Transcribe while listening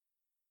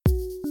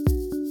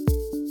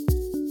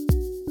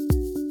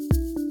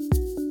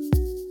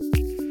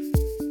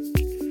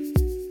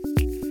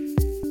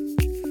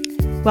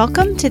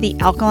Welcome to the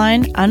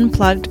Alkalign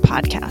Unplugged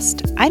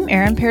podcast. I'm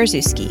Erin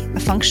Parazewski,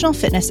 a functional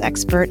fitness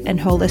expert and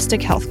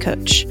holistic health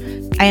coach.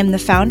 I am the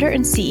founder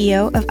and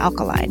CEO of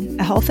Alkalign,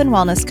 a health and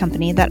wellness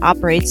company that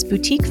operates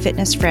boutique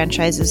fitness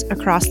franchises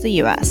across the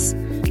U.S.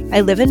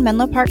 I live in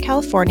Menlo Park,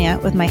 California,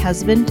 with my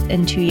husband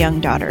and 2 young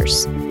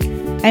daughters.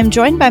 I am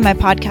joined by my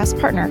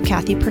podcast partner,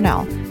 Kathy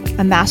Purnell,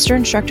 a master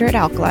instructor at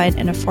Alkalign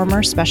and a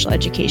former special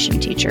education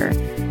teacher.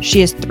 She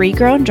has 3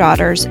 grown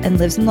daughters and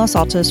lives in Los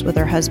Altos with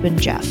her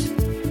husband, Jeff.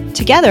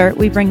 Together,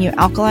 we bring you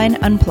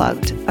Alkalign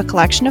Unplugged, a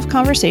collection of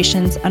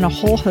conversations on a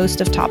whole host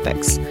of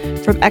topics,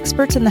 from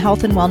experts in the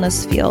health and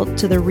wellness field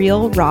to the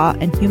real, raw,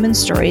 and human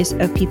stories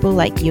of people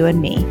like you and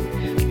me.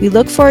 We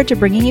look forward to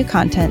bringing you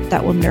content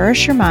that will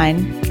nourish your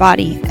mind,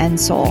 body, and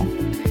soul.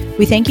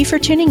 We thank you for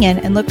tuning in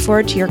and look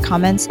forward to your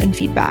comments and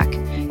feedback.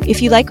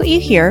 If you like what you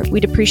hear,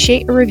 we'd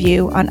appreciate a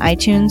review on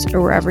iTunes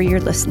or wherever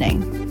you're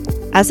listening.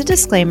 As a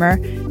disclaimer,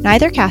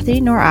 neither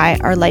Kathy nor I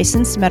are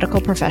licensed medical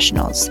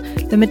professionals.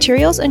 The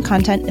materials and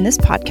content in this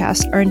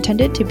podcast are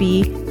intended to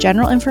be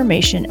general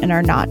information and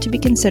are not to be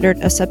considered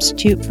a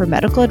substitute for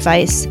medical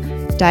advice,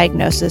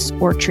 diagnosis,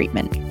 or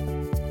treatment.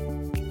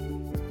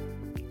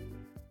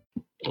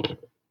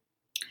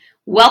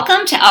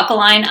 Welcome to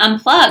Alkalign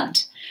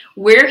Unplugged.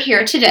 We're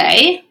here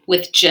today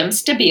with Jim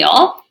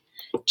Stabile.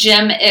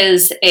 Jim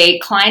is a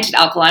client at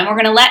Alkalign. We're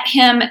going to let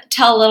him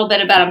tell a little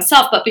bit about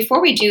himself. But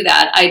before we do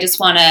that, I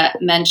just want to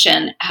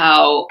mention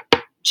how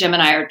Jim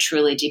and I are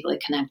truly deeply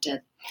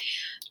connected.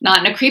 Not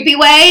in a creepy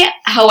way.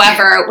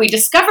 However, we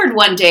discovered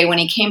one day when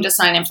he came to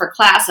sign in for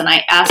class, and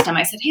I asked him,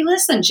 I said, hey,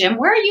 listen, Jim,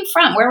 where are you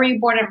from? Where were you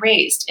born and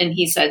raised? And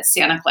he said,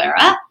 Santa Clara.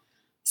 I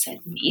said,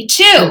 me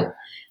too.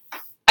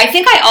 I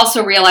think I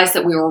also realized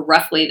that we were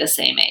roughly the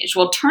same age.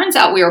 Well, it turns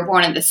out we were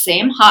born in the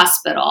same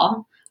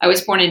hospital. I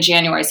was born in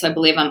January, so I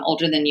believe I'm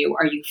older than you.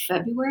 Are you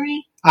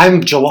February?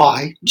 I'm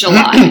July.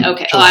 July.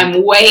 Okay. Oh,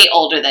 I'm way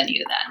older than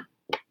you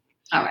then.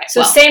 All right.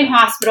 So same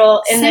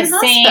hospital in the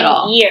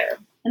same year.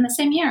 In the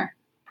same year.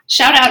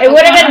 Shout out. It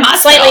would have been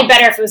slightly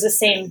better if it was the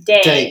same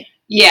day.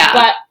 Yeah.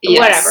 But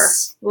whatever.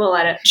 We'll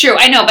let it. True.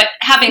 I know, but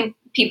having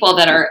people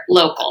that are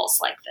locals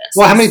like this.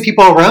 Well, how many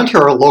people around here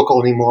are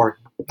local anymore?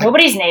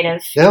 Nobody's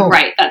native. No.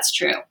 Right. That's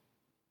true.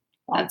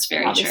 That's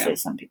very Obviously, true.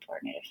 some people are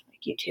native.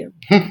 You too.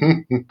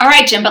 All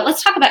right, Jim, but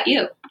let's talk about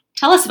you.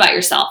 Tell us about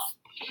yourself.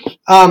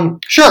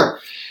 Sure.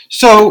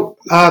 So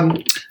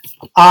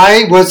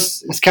I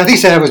was, as Kathy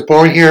said, I was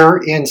born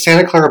here in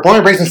Santa Clara, born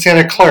and raised in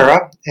Santa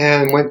Clara,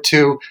 and went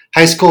to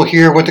high school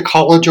here, went to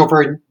college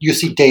over at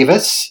UC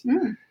Davis.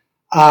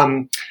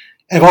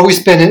 I've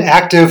always been an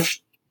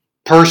active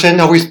person,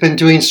 always been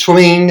doing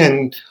swimming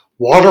and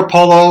water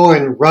polo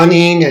and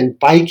running and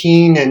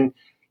biking, and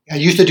I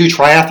used to do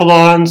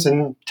triathlons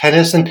and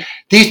tennis, and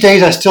these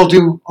days I still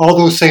do all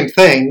those same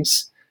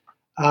things.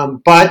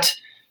 But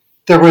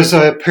there was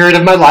a period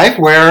of my life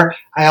where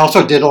I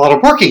also did a lot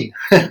of working.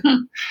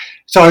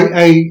 So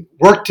I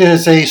worked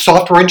as a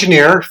software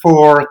engineer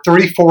for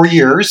 34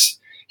 years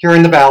here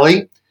in the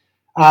Valley.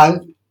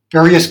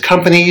 Various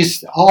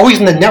companies, always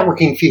in the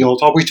networking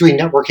field, always doing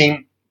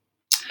networking.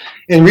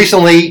 And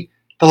recently,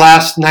 the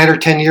last 9 or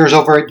 10 years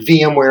over at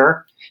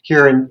VMware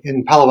here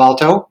in Palo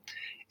Alto.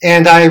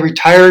 And I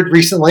retired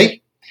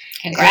recently.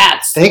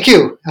 Congrats. Thank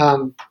you.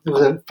 It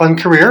was a fun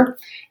career.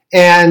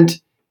 And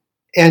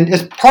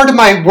as part of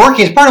my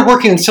working, as part of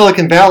working in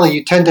Silicon Valley,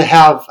 you tend to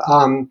have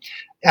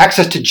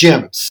access to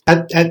gyms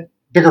at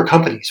bigger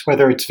companies,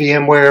 whether it's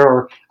VMware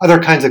or other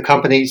kinds of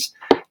companies.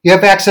 You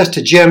have access to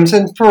gyms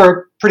and for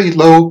a pretty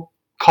low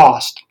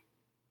cost.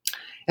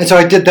 And so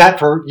I did that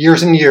for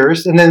years and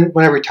years. And then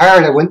when I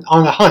retired, I went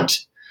on a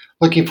hunt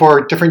looking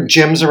for different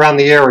gyms around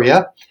the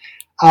area.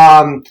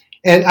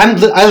 And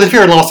I live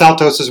here in Los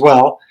Altos as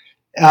well,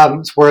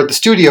 where the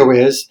studio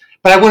is.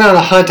 But I went on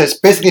a hunt. I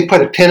basically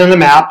put a pin on the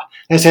map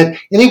and I said,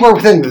 anywhere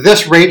within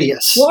this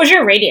radius. What was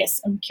your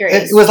radius? I'm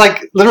curious. It was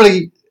like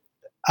literally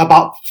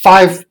about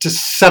 5 to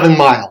 7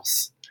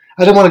 miles.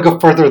 I didn't want to go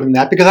further than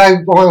that because I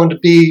wanted to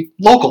be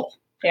local.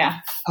 Yeah.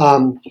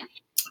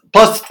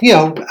 Plus,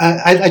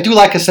 I do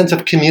like a sense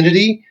of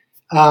community.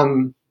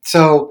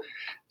 So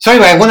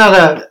anyway, I went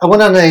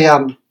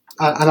on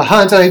a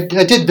hunt. I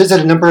did visit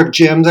a number of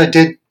gyms. I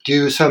did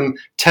do some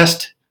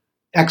test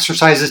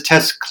exercises,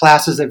 test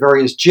classes at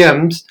various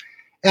gyms,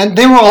 and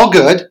they were all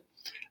good,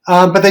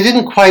 but they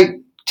didn't quite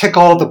tick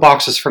all of the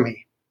boxes for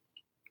me.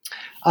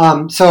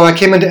 So I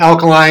came into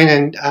Alkalign,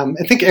 and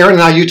I think Erin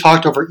and you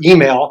talked over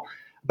email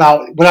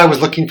about what I was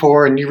looking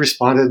for, and you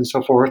responded and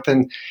so forth,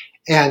 and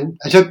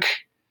I took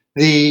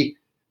I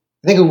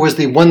think it was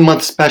the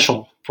 1-month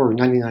special for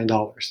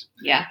 $99.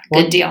 Yeah,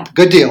 good deal.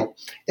 Good deal.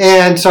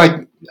 And so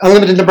I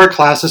unlimited number of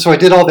classes, so I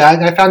did all that,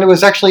 and I found it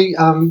was actually,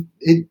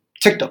 it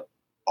ticked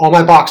all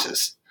my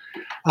boxes.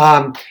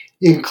 It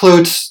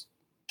includes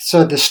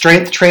the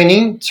strength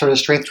training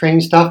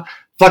stuff,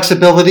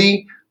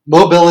 flexibility,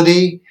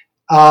 mobility,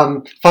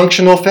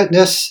 functional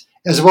fitness,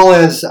 as well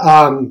as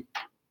some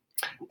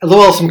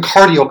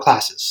cardio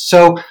classes.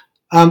 So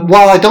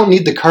while I don't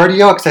need the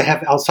cardio because I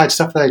have outside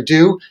stuff that I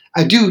do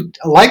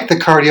like the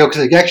cardio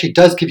because it actually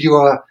does give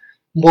you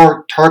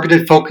more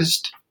targeted,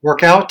 focused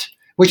workout,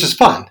 which is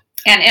fun.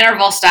 And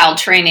interval style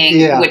training,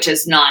 Yeah. which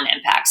is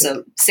non-impact,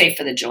 so safe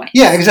for the joint.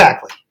 Yeah,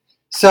 exactly.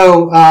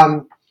 So,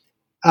 and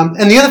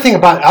the other thing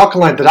about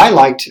Alkaline that I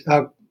liked,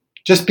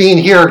 just being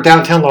here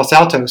downtown Los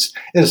Altos,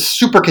 is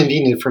super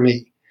convenient for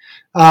me.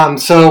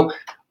 So,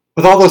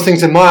 with all those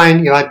things in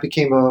mind, I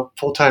became a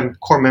full-time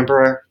core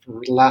member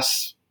for the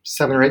last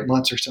 7 or 8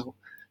 months or so.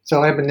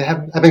 So I've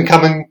been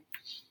coming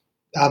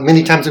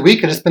many times a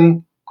week, and it's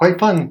been quite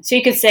fun. So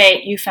you could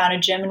say you found a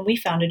gym and we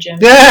found a gym.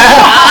 Yeah.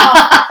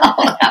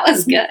 Wow, that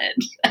was good.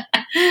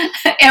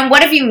 And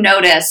what have you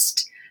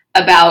noticed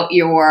about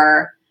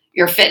your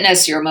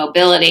fitness, your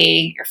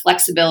mobility, your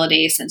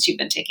flexibility since you've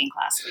been taking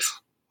classes?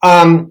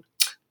 I've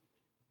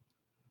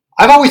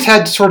always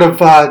had sort of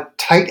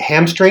tight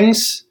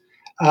hamstrings.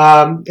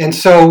 And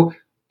so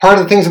part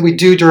of the things that we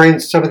do during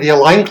some of the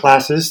Align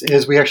classes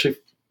is we actually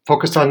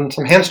focus on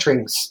some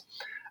hamstrings,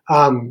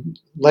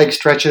 leg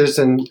stretches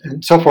and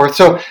so forth.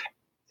 So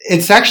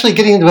it's actually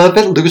getting a little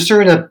bit looser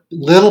and a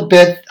little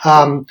bit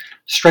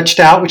stretched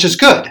out, which is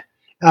good.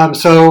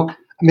 So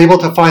I'm able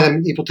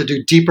to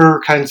do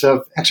deeper kinds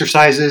of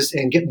exercises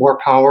and get more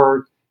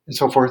power and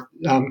so forth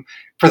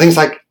for things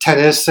like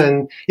tennis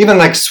and even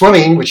like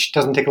swimming, which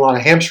doesn't take a lot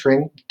of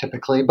hamstring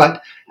typically,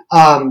 but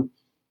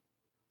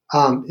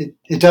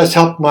it does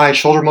help my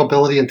shoulder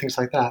mobility and things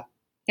like that.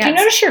 Do you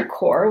notice your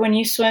core when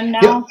you swim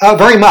now? Yeah,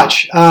 very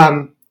much.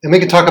 And we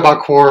can talk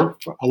about core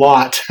a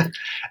lot.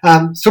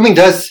 Swimming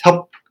does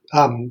help.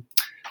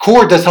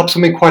 Core does help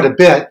swimming quite a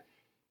bit,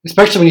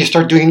 especially when you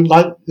start doing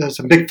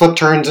some big flip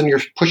turns and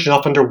you're pushing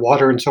off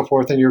underwater and so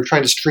forth, and you're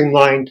trying to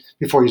streamline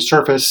before you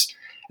surface.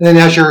 And then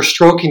as you're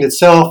stroking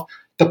itself,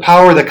 the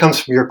power that comes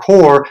from your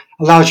core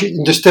allows you,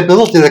 and the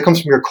stability that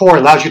comes from your core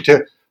allows you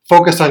to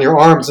focus on your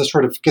arms and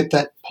sort of get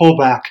that pull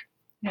back.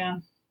 Yeah.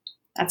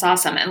 That's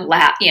awesome. And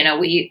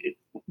we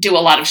do a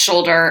lot of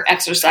shoulder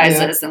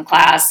exercises in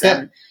class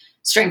and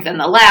strengthen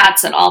the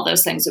lats, and all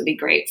those things would be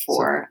great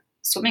for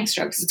swimming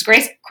strokes. It's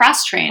great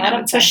cross train. A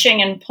lot of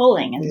pushing and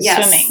pulling and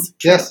swimming.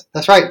 Yes,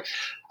 that's right.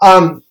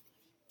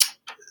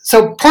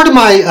 So part of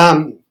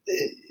my,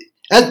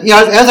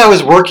 as I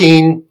was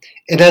working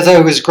and as I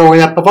was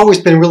growing up, I've always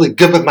been really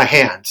good with my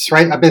hands,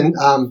 right? I've been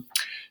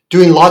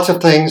doing lots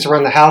of things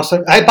around the house.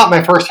 I bought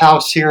my first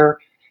house here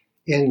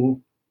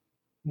in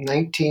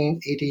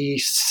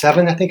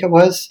 1987, I think it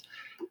was.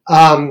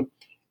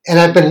 And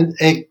I've been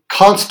a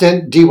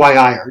constant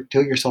DIYer,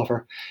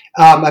 do-it-yourselfer.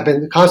 I've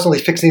been constantly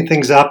fixing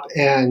things up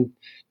and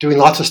doing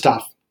lots of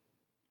stuff.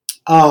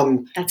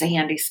 That's a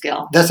handy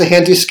skill. That's a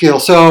handy skill.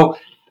 So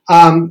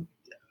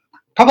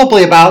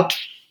probably about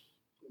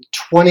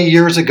 20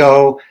 years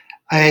ago,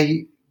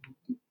 when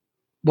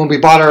we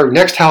bought our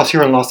next house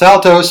here in Los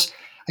Altos,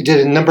 I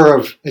did a number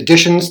of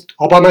additions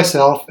all by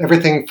myself,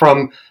 everything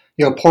from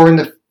pouring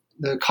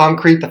the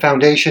concrete, the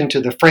foundation,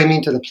 to the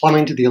framing, to the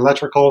plumbing, to the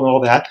electrical and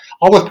all that,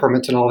 all with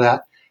permits and all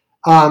that.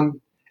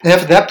 And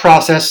after that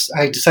process,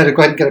 I decided to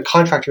go ahead and get a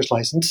contractor's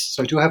license.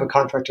 So I do have a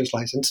contractor's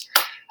license.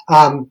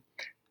 But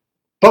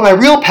my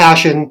real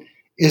passion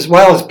is,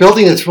 while it's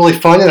building, it's really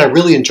fun and I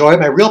really enjoy it.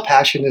 My real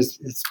passion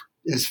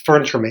is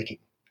furniture making.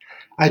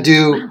 I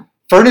do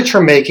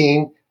furniture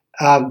making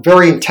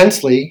very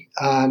intensely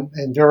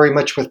and very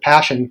much with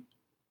passion.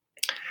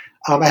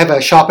 I have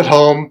a shop at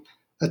home.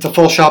 It's a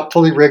full shop,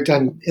 fully rigged.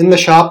 I'm in the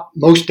shop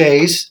most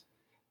days.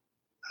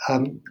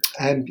 And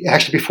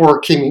actually, before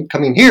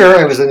coming here,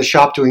 I was in the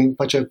shop doing a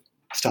bunch of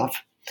stuff.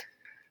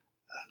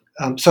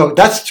 So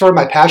that's sort of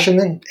my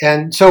passion.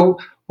 And so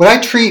when I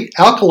treat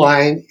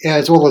Alkaline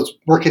as well as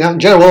working out in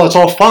general, well, it's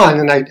all fun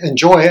and I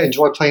enjoy it. I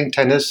enjoy playing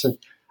tennis and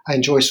I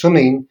enjoy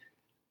swimming.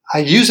 I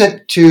use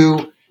it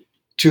to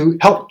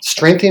help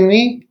strengthen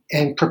me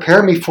and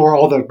prepare me for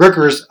all the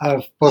rigors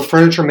of both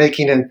furniture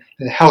making and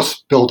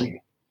house building.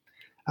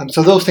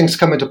 So those things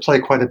come into play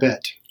quite a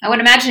bit. I would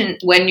imagine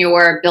when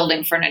you're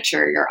building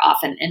furniture, you're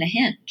often in a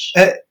hinge.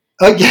 Yeah.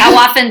 How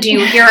often do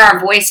you hear our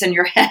voice in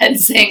your head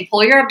saying,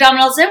 pull your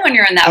abdominals in when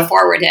you're in that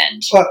forward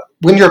hinge?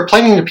 When you're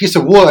planing a piece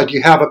of wood,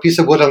 you have a piece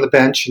of wood on the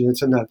bench and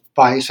it's in a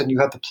vise and you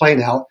have the plane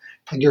out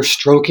and you're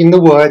stroking the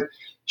wood.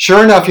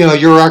 Sure enough,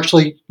 you're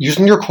actually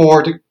using your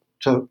core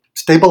to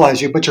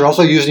stabilize you, but you're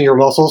also using your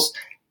muscles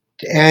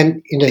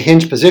and in a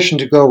hinge position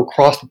to go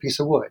across the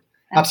piece of wood.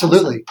 That's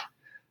Absolutely.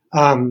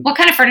 Awesome. What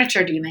kind of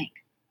furniture do you make?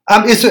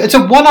 It's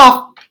a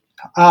one-off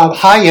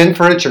high-end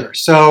furniture.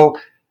 So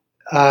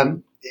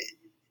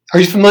are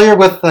you familiar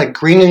with like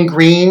Green and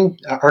Green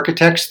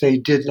architects? They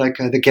did like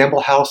the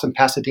Gamble House in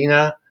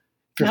Pasadena.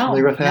 If you're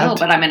familiar with that. No,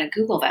 but I'm going to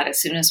Google that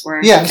as soon as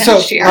we're finished so,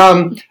 here.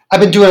 I've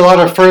been doing a lot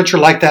of furniture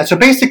like that. So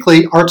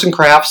basically arts and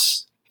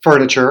crafts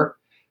furniture.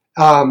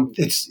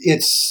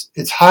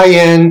 It's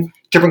high-end,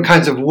 different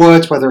kinds of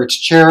woods, whether it's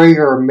cherry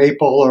or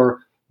maple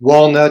or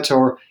walnut,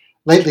 or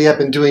lately I've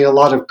been doing a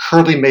lot of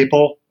curly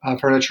maple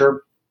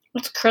furniture.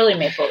 What's curly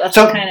maple? That's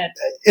So kind of...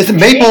 it's a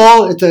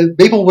maple. It's a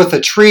maple with a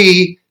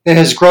tree that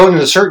has grown in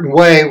a certain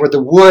way where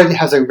the wood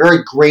has a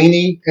very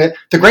grainy,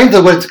 the grain of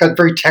the wood has got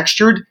very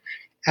textured,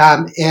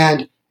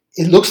 and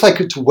it looks like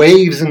it's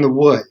waves in the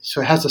wood.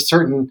 So it has a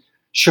certain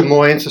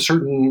chamois, a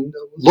certain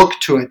look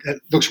to it.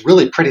 It looks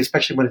really pretty,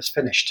 especially when it's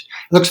finished.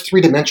 It looks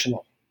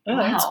three-dimensional. Oh,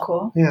 that's Wow.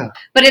 cool. Yeah.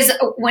 But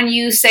when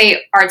you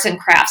say arts and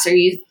crafts, are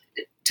you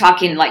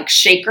talking like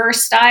shaker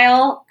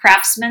style,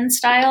 craftsman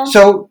style?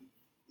 So,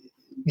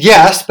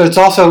 yes, but it's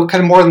also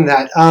kind of more than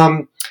that.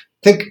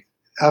 Think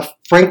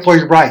Frank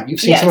Lloyd Wright. You've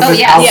seen Yes. some of Oh, his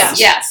yes, houses.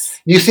 yes,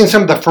 You've seen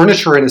some of the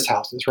furniture in his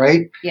houses,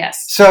 right?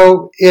 yes.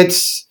 So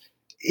it's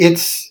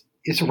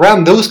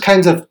around those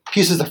kinds of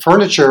pieces of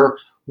furniture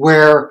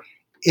where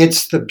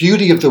it's the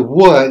beauty of the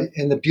wood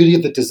and the beauty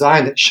of the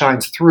design that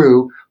shines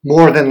through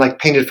more than like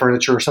painted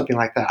furniture or something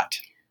like that.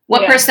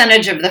 What Yeah.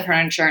 percentage of the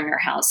furniture in your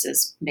house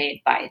is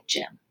made by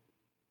Jim?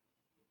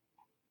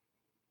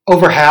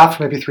 Over half,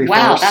 maybe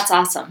three-fourths. Wow, that's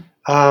awesome.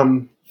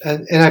 And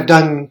I've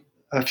done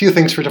a few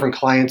things for different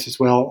clients as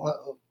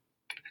well.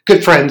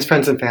 Good friends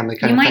and family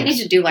kind You of might things.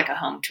 need to do like a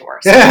home tour.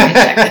 So we can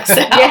check this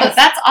out. Yes.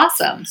 That's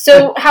awesome.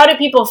 So how do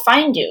people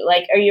find you?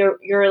 Like, are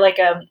you're like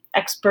a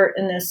expert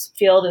in this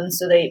field, and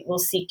so they will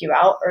seek you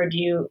out, or do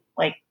you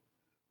like?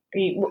 Are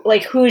you,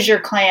 like, who's your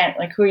client?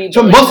 Like, who are you?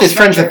 So building mostly this it's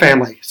friends and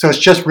furniture? family. So it's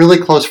just really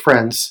close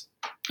friends.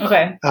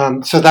 Okay.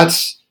 So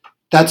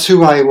that's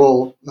who I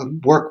will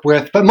work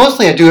with. But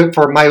mostly I do it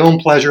for my own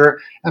pleasure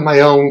and my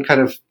own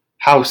kind of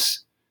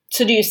house.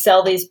 So do you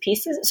sell these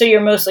pieces? So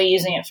you're mostly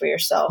using it for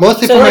yourself.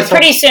 Mostly so for like myself.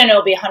 pretty soon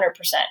it'll be 100%.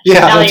 Yeah,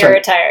 Now that that's you're right.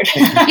 retired.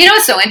 You know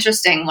what's so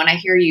interesting when I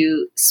hear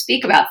you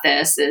speak about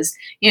this is,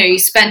 you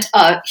spent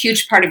a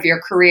huge part of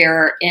your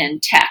career in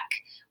tech,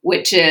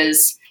 which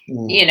is,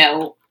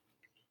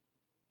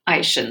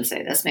 I shouldn't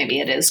say this, maybe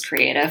it is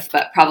creative,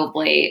 but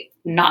probably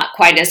not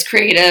quite as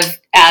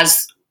creative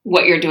as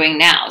what you're doing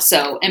now.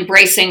 So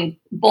embracing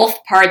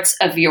both parts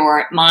of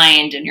your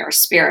mind and your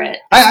spirit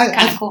is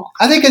kind of cool.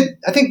 I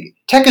think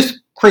tech is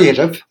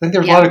creative. I think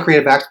there's a lot of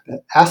creative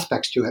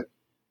aspects to it.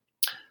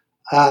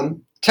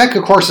 Tech,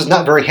 of course, is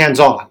not very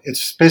hands-on.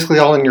 It's basically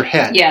all in your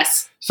head.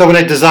 Yes. So when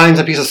I design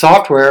a piece of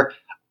software,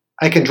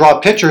 I can draw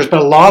pictures, but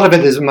a lot of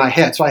it is in my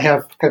head. So I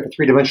have kind of a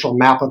three-dimensional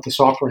map of the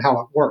software and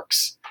how it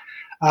works.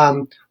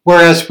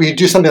 Whereas when you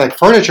do something like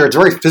furniture, it's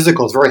very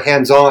physical, it's very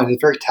hands-on,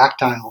 it's very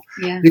tactile.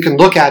 Yeah. You can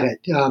look at it,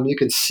 you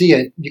can see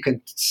it, you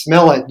can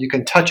smell it, you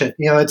can touch it.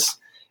 It's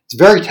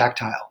very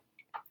tactile.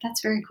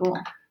 That's very cool.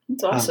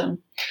 That's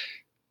awesome.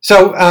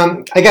 So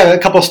I got a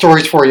couple of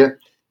stories for you.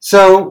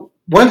 So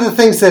one of the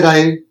things that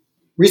I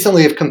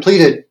recently have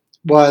completed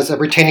was a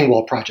retaining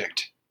wall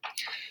project.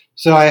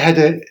 So I had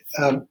to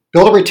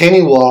build a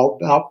retaining wall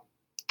about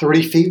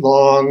 30 feet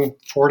long,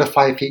 4 to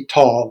 5 feet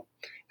tall,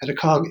 at a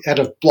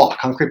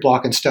concrete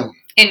block and stone.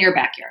 In your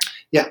backyard.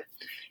 Yeah.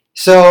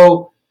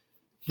 So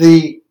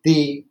the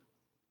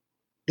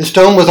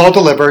stone was all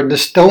delivered. The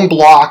stone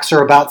blocks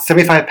are about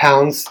 75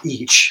 pounds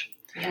each.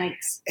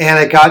 Yikes. And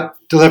it got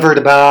delivered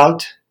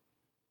about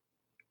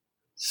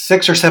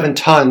 6 or 7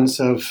 tons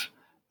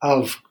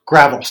of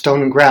gravel,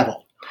 stone and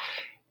gravel.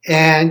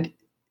 And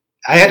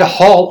I had to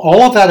haul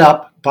all of that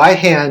up by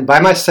hand, by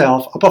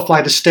myself, up a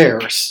flight of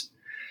stairs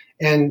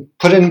and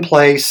put it in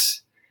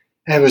place.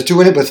 And I was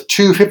doing it with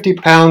 2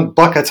 50-pound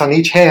buckets on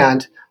each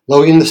hand,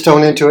 loading the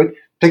stone into it,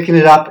 picking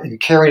it up and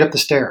carrying it up the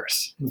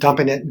stairs, and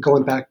dumping it and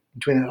going back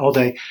between it all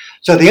day.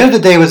 So at the end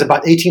of the day, it was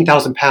about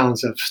 18,000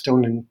 pounds of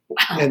stone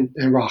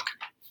and rock.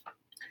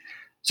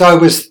 So I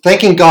was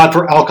thanking God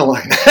for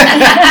alkaline.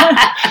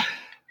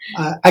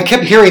 I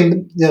kept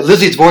hearing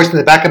Lizzie's voice in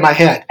the back of my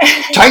head.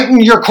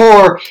 Tighten your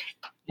core,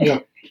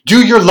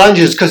 do your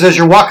lunges, because as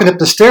you're walking up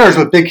the stairs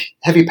with big,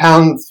 heavy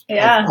pounds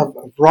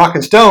of rock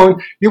and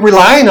stone, you're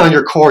relying on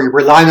your core, you're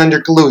relying on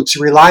your glutes,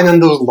 you're relying on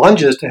those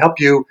lunges to help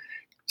you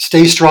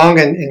stay strong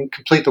and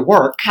complete the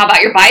work. How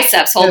about your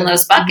biceps holding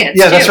those buckets?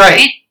 Yeah, that's too,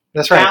 right.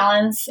 That's right.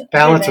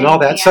 Balance and all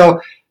that. Yeah.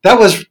 So that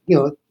was,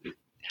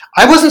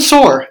 I wasn't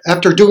sore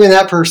after doing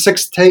that for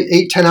 6 to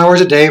 8, 10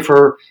 hours a day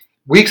for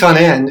weeks on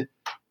end.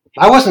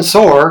 I wasn't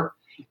sore.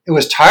 It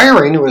was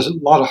tiring. It was a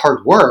lot of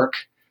hard work,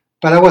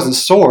 but I wasn't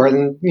sore.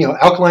 And,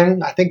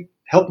 alkaline, I think,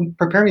 helped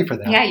prepare me for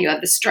that. Yeah, you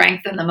had the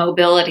strength and the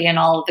mobility and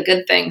all of the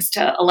good things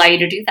to allow you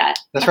to do that.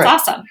 That's right.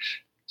 Awesome.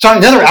 So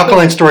another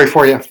alkaline story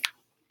for you.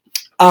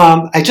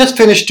 I just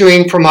finished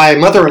doing for my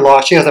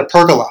mother-in-law. She has a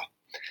pergola.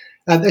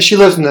 She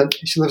lives in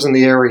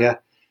the area.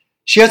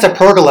 She has a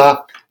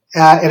pergola,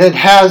 and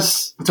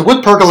it's a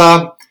wood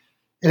pergola,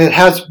 and it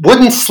has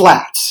wooden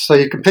slats. So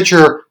you can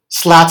picture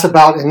slats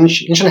about an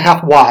inch and a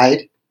half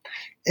wide,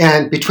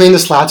 and between the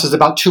slats is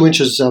about 2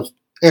 inches of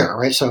air,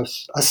 right? So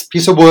a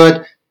piece of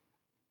wood,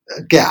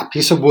 gap,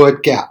 and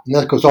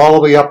that goes all the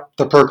way up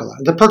the pergola.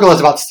 The pergola is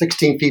about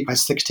 16 feet by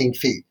 16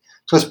 feet,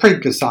 so it's pretty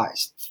good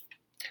size.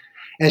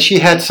 And she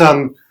had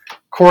some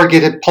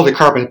corrugated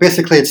polycarbonate.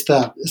 Basically, it's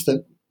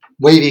the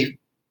wavy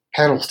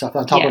panel stuff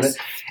on top of it.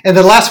 And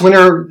then last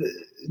winter,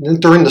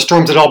 during the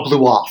storms, it all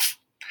blew off.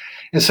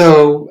 And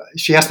so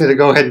she asked me to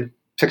go ahead and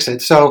fix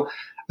it. So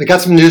we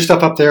got some new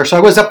stuff up there. So I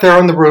was up there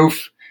on the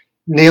roof,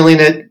 nailing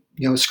it,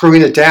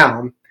 screwing it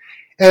down.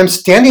 And I'm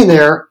standing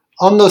there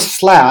on those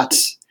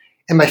slats,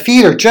 and my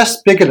feet are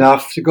just big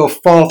enough to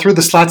fall through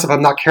the slats if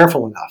I'm not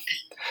careful enough.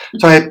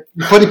 So I'm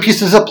putting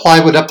pieces of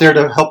plywood up there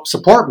to help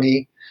support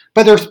me,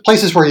 but there's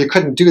places where you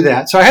couldn't do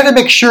that. So I had to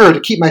make sure to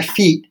keep my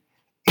feet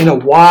in a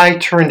Y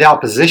turned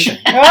out position.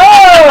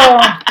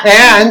 Oh!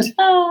 And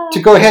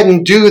to go ahead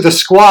and do the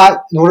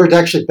squat in order to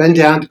actually bend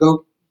down to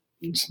go,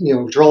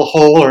 drill a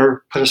hole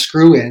or put a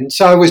screw in.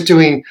 So I was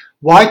doing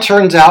Y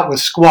turns out with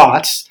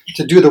squats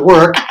to do the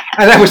work,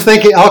 and I was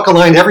thinking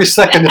Alkaline every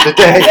second of the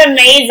day. That's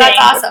amazing. That's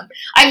awesome.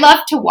 I love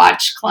to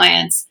watch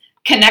clients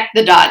connect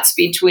the dots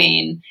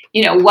between,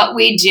 what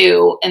we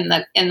do in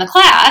the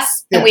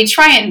class, and we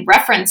try and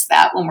reference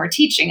that when we're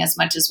teaching as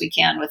much as we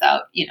can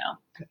without,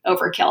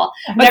 overkill.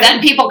 But then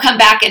people come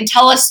back and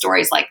tell us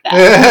stories like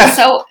that.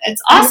 So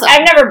it's awesome.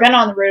 I've never been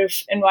on the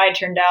roof and why it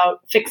turned out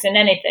fixing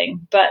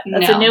anything, but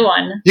that's a new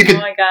one. Oh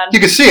my God. You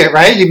could see it,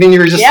 right? You mean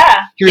you're just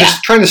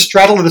just trying to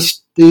straddle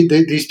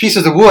these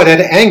pieces of wood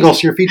at an angle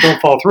so your feet don't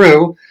fall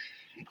through,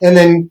 and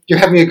then you're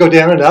having to go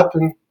down and up.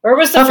 And where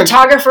was the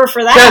photographer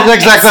for that? Yeah,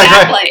 exactly.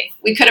 Right.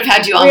 We could have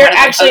had you on. We were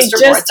actually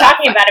just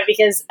talking about it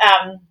because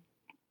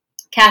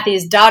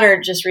Kathy's daughter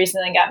just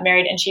recently got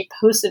married, and she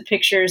posted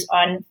pictures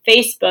on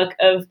Facebook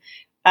of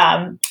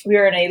we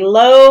were in a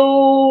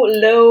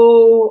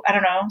low, I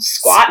don't know,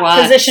 squat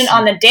position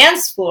on the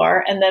dance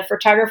floor, and the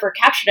photographer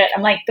captured it.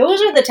 I'm like,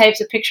 those are the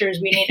types of pictures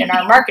we need in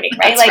our marketing,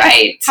 right? That's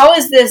right. How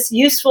is this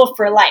useful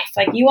for life?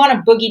 Like, you want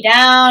to boogie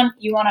down,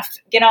 you want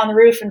to get on the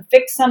roof and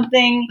fix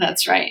something.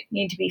 That's right.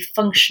 You need to be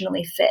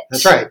functionally fit.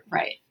 That's right.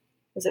 Right.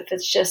 Because if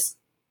it's just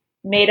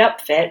made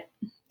up fit,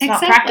 it's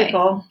not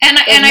practical. And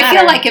I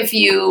feel like if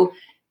you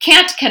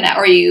can't connect,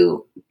 or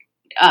you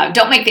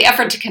don't make the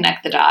effort to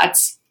connect the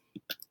dots,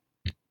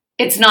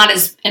 it's not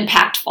as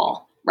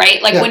impactful,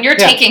 right? Like when you're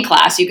taking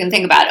class, you can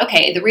think about,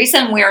 okay, the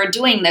reason we're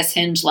doing this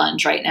hinge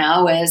lunge right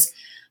now is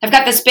I've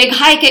got this big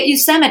hike at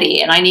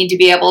Yosemite, and I need to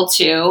be able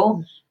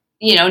to,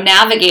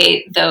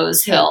 navigate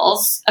those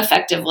hills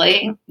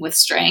effectively with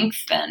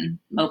strength and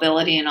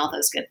mobility and all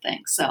those good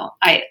things. So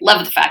I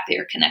love the fact that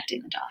you're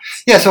connecting the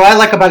dots. Yeah, so what I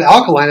like about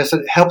Alkaline is that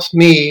it helps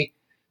me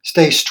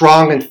stay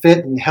strong and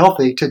fit and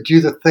healthy to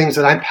do the things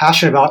that I'm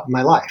passionate about in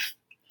my life.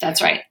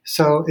 That's right.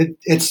 So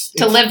it's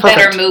live perfect.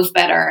 better, move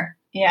better.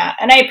 Yeah,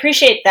 and I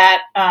appreciate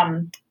that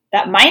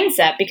that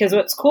mindset, because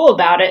what's cool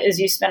about it is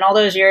you spent all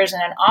those years in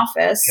an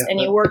office and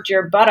you worked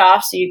your butt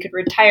off so you could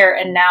retire,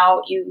 and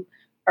now you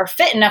are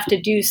fit enough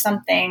to do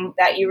something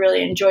that you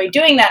really enjoy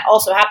doing that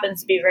also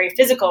happens to be very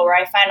physical, where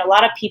I find a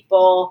lot of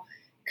people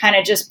kind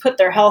of just put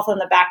their health on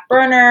the back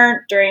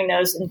burner during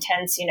those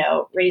intense,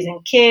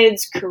 raising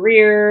kids,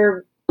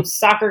 career,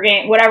 soccer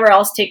game, whatever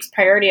else takes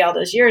priority all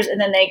those years, and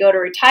then they go to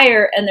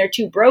retire and they're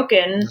too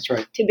broken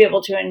to be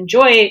able to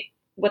enjoy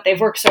what they've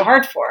worked so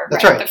hard for.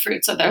 That's right. The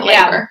fruits of their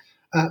labor.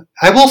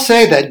 I will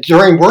say that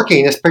during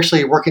working,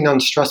 especially working on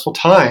stressful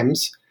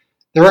times,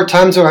 there were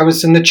times where I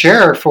was in the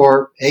chair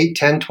for 8,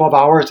 10, 12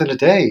 hours in a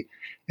day,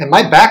 and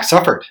my back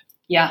suffered.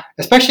 Yeah.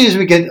 Especially as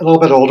we get a little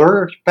bit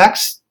older,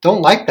 backs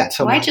don't like that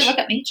so much. Why'd you look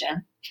at me,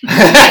 Jim?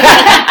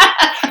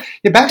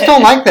 Your backs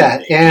don't like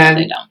that. And,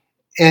 no, they don't.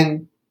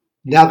 And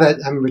now that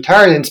I'm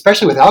retired, and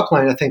especially with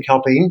Alkaline, I think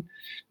helping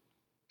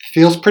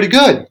feels pretty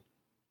good.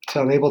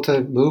 So I'm able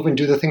to move and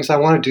do the things I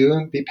want to do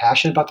and be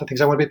passionate about the things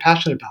I want to be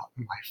passionate about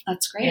in life.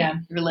 That's great. Yeah.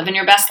 You're living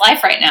your best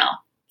life right now.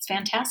 It's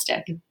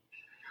fantastic. Do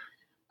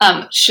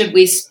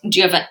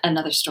you have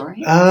another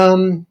story?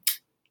 I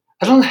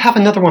don't have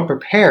another one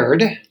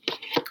prepared.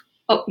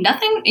 Oh,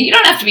 nothing? You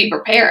don't have to be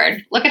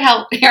prepared. Look at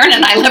how Aaron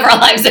and I live our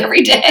lives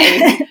every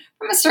day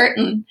from a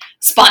certain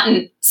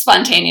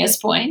spontaneous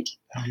point.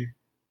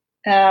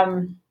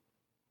 Um,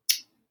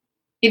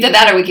 Either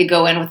that or we could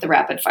go in with the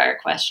rapid fire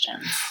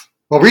questions.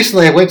 Well,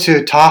 recently I went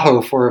to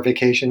Tahoe for a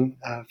vacation.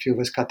 A few of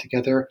us got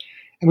together,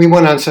 and we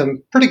went on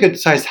some pretty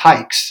good-sized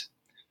hikes.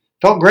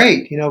 Felt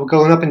great,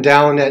 going up and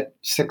down at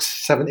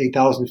 6,000, 7,000,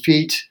 8,000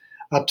 feet,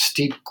 up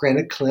steep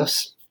granite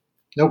cliffs.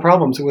 No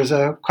problems. It was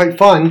quite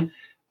fun.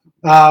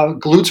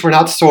 Glutes were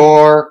not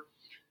sore.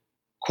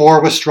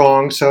 Core was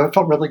strong, so it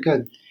felt really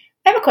good.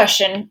 I have a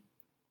question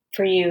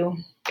for you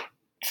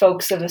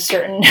folks of a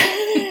certain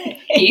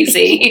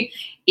Easy.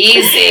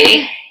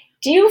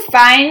 Do you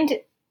find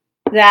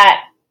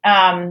that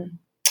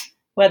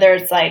whether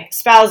it's like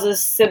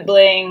spouses,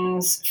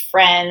 siblings,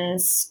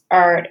 friends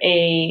are at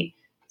a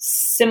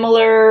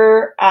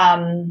similar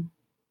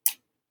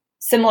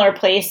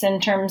place in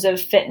terms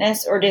of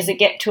fitness, or does it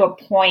get to a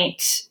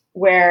point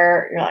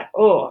where you're like,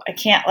 oh, I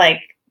can't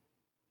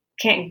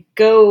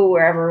go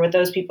wherever with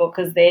those people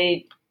because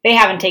they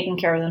haven't taken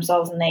care of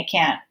themselves and they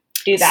can't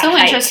do that? So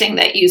interesting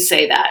that you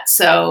say that.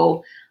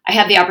 So I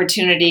had the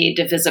opportunity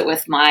to visit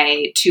with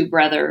my two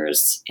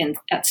brothers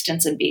at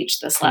Stinson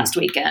Beach this last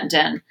weekend.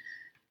 And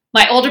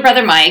my older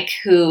brother, Mike,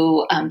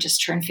 who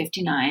just turned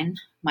 59.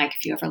 Mike,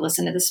 if you ever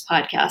listen to this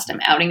podcast, I'm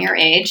outing your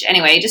age.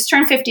 Anyway, he just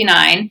turned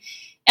 59.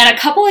 And a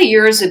couple of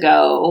years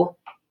ago,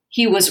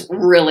 he was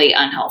really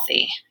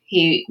unhealthy.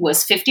 He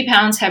was 50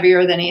 pounds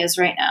heavier than he is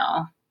right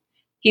now.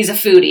 He's a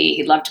foodie.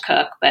 He loved to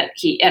cook, but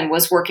and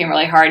was working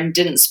really hard and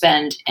didn't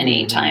spend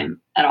any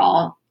time at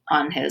all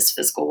on his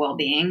physical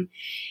well-being.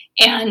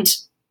 And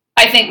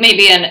I think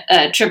maybe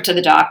a trip to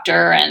the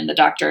doctor and the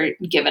doctor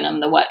giving him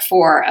the what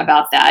for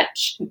about that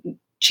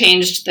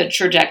changed the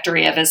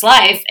trajectory of his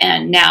life,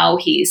 and now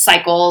he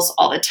cycles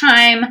all the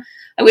time.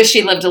 I wish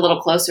he lived a little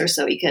closer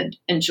so he could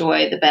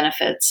enjoy the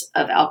benefits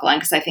of Alkalign,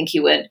 because I think he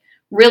would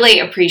really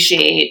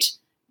appreciate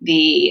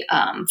the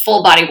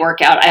full body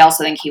workout. I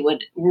also think he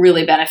would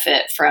really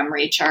benefit from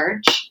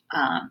Recharge.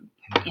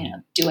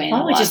 Doing.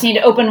 Well, we just need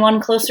to open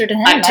one closer to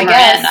him. I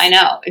guess. I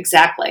know,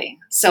 exactly.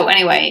 So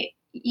anyway,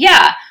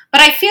 yeah,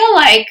 but I feel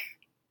like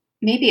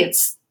maybe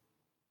it's,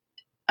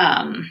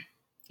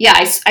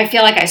 I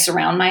feel like I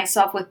surround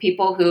myself with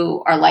people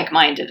who are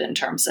like-minded in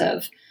terms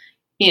of,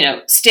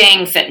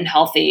 staying fit and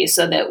healthy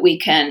so that we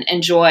can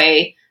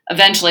enjoy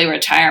eventually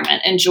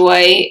retirement,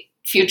 enjoy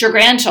future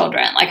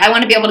grandchildren. Like, I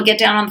want to be able to get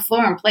down on the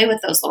floor and play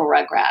with those little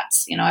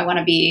rugrats. I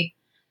want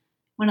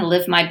to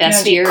live my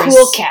best years.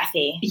 Cool,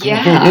 Kathy.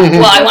 Yeah.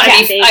 Well,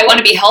 I want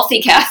to be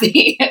healthy,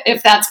 Kathy.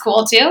 If that's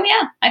cool too.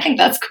 Yeah, I think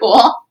that's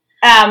cool.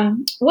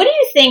 What do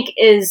you think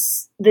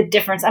is the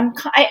difference?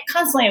 I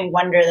constantly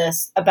wonder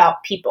this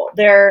about people.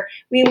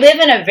 We live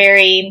in a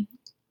very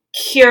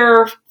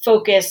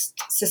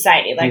cure-focused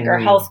society. Like our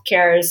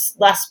healthcare is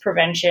less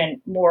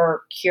prevention,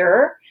 more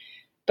cure.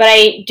 But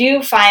I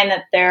do find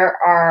that there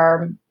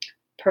are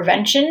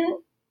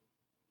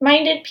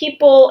prevention-minded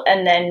people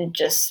and then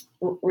just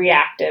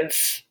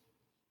reactive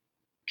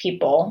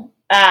people.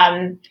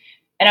 And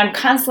I'm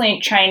constantly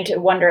trying to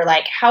wonder,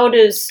 like, how do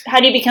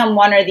you become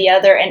one or the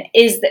other? And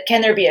can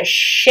there be a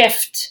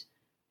shift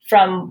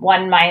from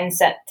one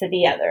mindset to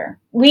the other?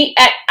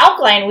 At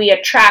Alkalign, we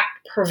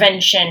attract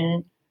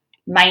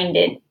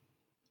prevention-minded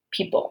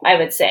people, I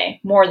would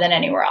say, more than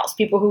anywhere else.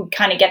 People who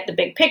kind of get the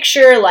big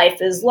picture.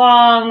 Life is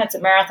long. It's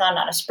a marathon,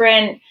 not a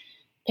sprint.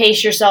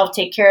 Pace yourself,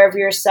 take care of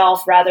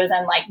yourself, rather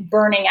than like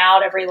burning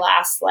out every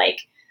last,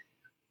 like,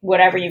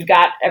 whatever you've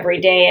got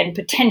every day, and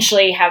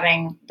potentially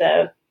having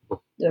the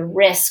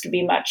risk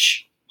be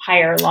much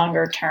higher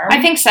longer term.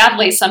 I think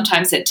sadly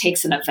sometimes it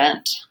takes an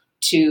event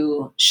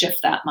to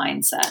shift that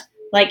mindset.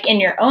 Like in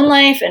your own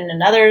life and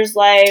another's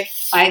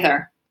life?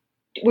 Either.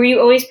 Were you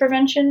always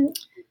prevention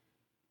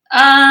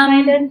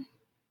minded?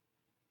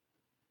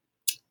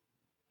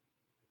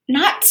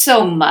 Not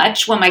so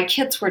much. When my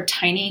kids were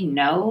tiny,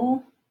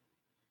 no.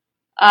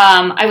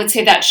 I would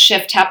say that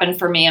shift happened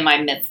for me in my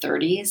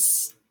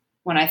mid-30s.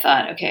 When I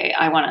thought, okay,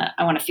 I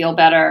want to feel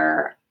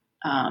better.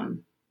 I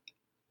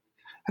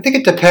think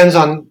it depends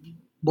on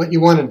what you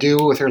want to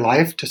do with your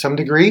life to some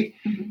degree.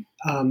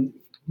 Mm-hmm.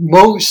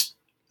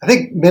 I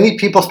think many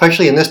people,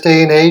 especially in this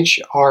day and age,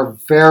 are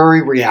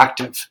very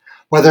reactive.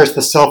 Whether it's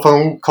the cell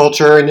phone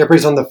culture and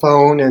everybody's on the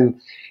phone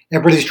and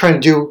everybody's trying to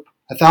do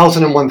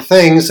 1,001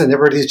 things and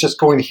everybody's just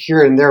going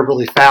here and there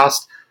really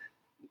fast.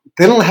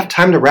 They don't have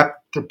time to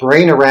wrap their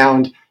brain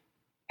around,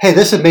 hey,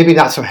 this is maybe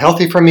not so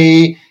healthy for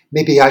me.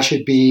 Maybe I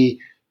should be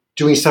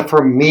doing stuff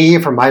for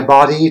me, for my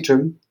body,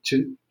 to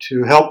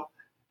help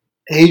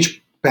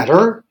age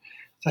better.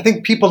 So I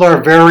think people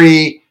are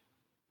very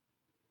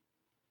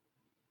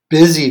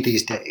busy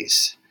these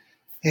days.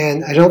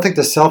 And I don't think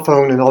the cell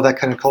phone and all that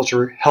kind of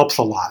culture helps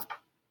a lot.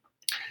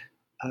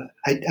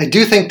 I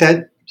do think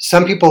that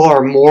some people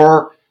are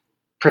more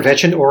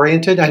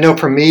prevention-oriented. I know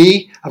for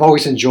me, I've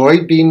always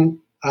enjoyed being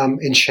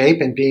in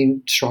shape and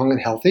being strong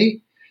and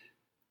healthy.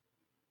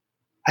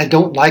 I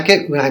don't like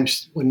it when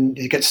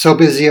it gets so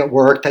busy at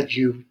work that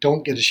you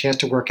don't get a chance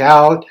to work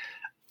out.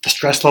 The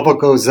stress level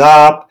goes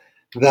up.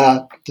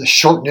 The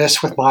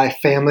shortness with my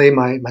family,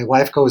 my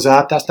wife goes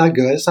up. That's not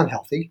good. It's not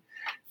healthy.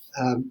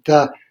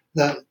 The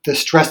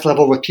stress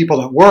level with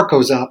people at work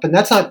goes up, and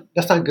that's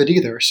not good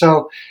either.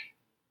 So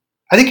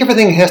I think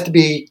everything has to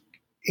be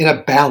in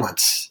a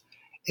balance.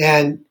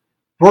 And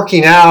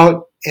working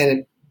out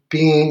and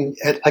being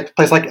at a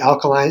place like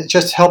Alkalign, it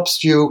just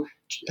helps you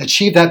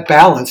achieve that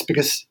balance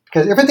because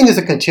everything is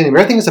a continuum.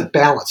 Everything is a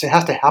balance. It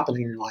has to happen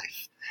in your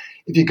life.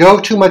 If you go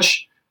too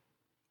much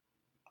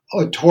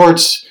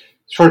towards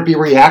sort of be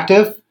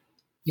reactive,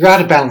 you're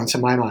out of balance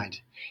in my mind.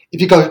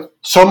 If you go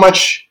so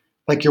much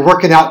like you're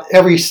working out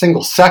every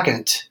single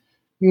second,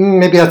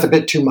 maybe that's a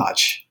bit too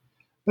much.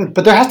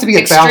 But there has to be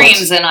a balance.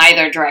 Extremes in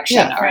either direction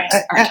aren't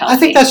healthy. I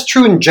think that's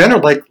true in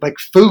general, like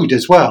food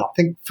as well. I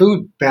think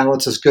food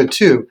balance is good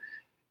too.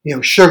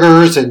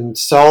 Sugars and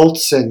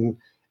salts and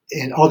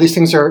all these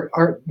things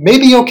are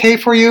maybe okay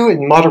for you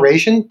in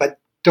moderation, but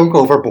don't go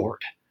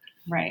overboard.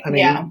 Right.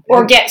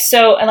 Or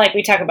and like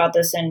we talk about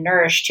this in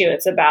Nourish too,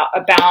 it's about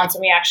a balance,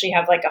 and we actually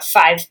have like a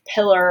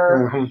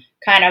 5-pillar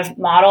kind of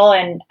model,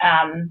 and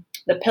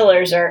the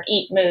pillars are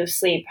eat, move,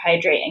 sleep,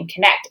 hydrate, and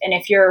connect. And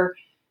if you're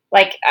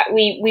like,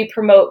 we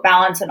promote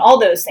balance and all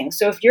those things.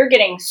 So if you're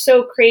getting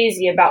so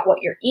crazy about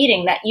what you're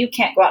eating that you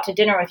can't go out to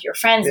dinner with your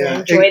friends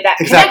and enjoy that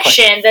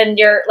connection, then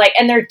you're like,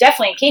 and there are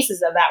definitely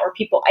cases of that where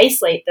people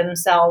isolate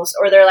themselves,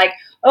 or they're like,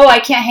 oh, I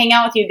can't hang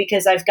out with you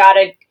because I've got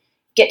to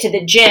get to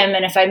the gym,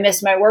 and if I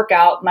miss my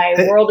work,out, my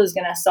world is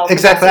going to self-collapse.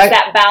 Exactly.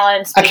 That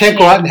balance. I can't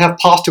go out and have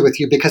pasta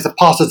with you because the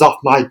pasta's off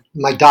my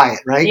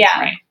diet, right? Yeah.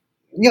 Right.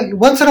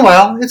 Once in a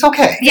while, it's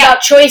okay. Yeah,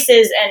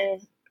 choices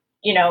and,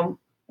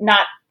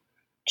 not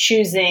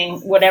choosing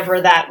whatever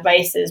that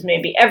vice is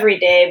maybe every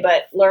day,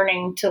 but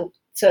learning to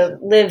to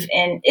live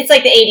in. It's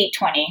like the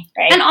 80-20,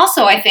 right? And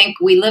also, I think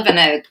we live in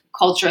a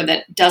culture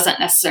that doesn't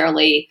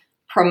necessarily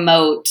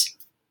promote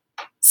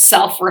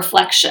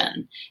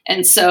self-reflection.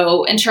 And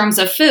so in terms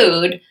of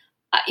food,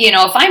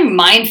 if I'm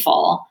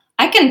mindful,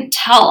 I can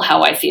tell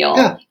how I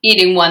feel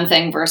eating one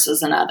thing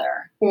versus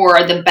another,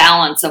 or the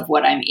balance of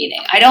what I'm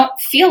eating. I don't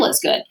feel as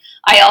good.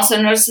 I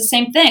also notice the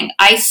same thing.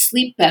 I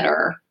sleep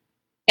better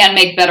and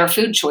make better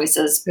food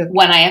choices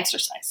when I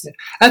exercise. Yeah.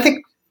 I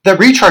think the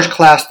recharge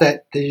class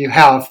that you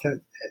have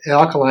at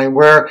Alkalign,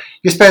 where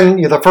you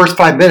spend the first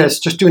 5 minutes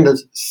just doing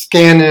the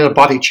scan and a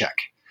body check,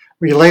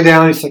 where you lay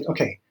down and it's like,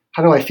 okay,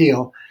 how do I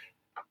feel?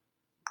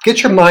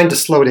 Get your mind to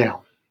slow down.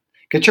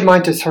 Get your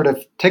mind to sort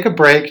of take a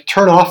break,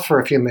 turn off for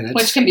a few minutes.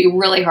 Which can be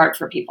really hard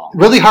for people.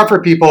 Really hard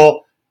for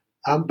people,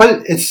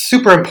 but it's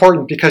super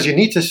important because you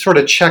need to sort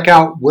of check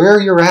out where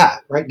you're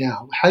at right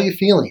now. How are you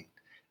feeling?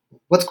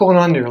 What's going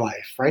on in your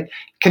life, right?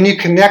 Can you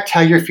connect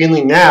how you're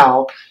feeling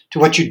now to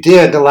what you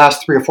did the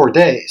last 3 or 4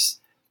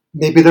 days?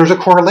 Maybe there's a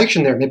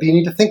correlation there. Maybe you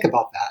need to think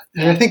about that.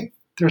 And I think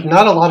there's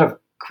not a lot of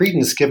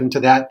credence given to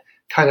that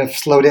kind of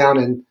slow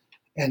down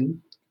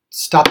and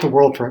stop the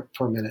world for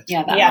a minute.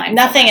 Yeah,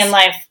 nothing in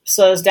life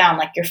slows down.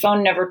 Like your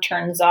phone never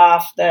turns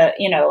off.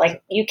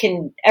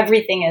 Everything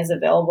is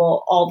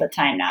available all the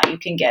time now. You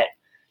can get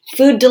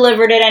food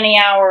delivered at any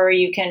hour.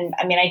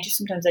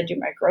 Sometimes I do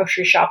my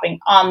grocery shopping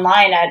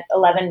online at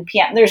 11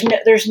 p.m.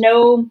 There's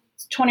no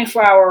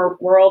 24-hour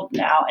world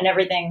now, and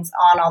everything's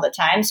on all the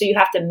time. So you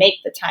have to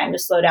make the time to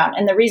slow down.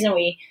 And the reason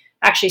we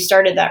actually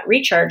started that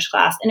recharge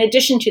class, in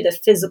addition to the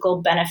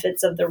physical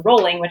benefits of the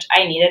rolling, which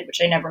I needed, which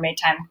I never made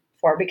time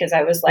for because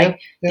I was the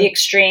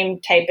extreme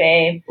type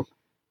A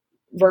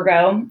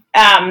Virgo.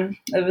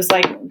 It was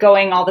like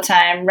going all the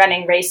time,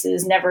 running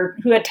races,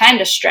 who had time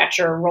to stretch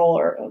or roll,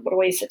 or what a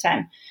waste of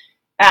time.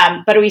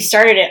 But we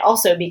started it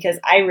also because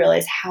I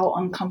realized how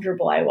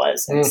uncomfortable I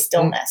was in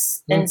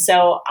stillness. And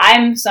so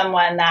I'm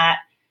someone that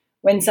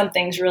when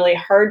something's really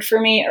hard for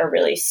me or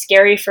really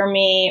scary for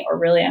me or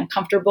really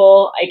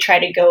uncomfortable, I try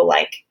to go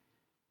like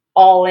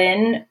all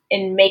in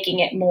making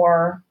it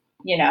more,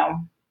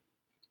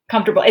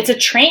 comfortable. It's a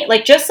train,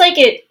 like just like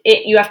it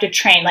you have to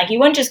train. Like you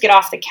wouldn't just get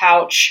off the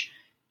couch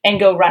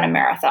and go run a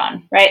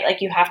marathon, right? Like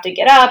you have to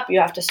get up, you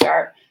have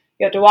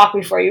to walk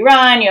before you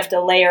run, you have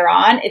to layer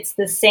on. It's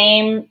the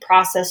same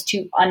process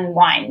to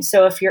unwind.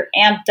 So if you're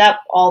amped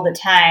up all the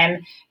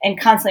time and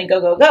constantly go,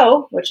 go,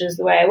 go, which is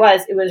the way I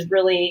was, it was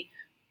really,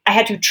 I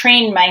had to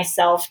train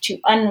myself to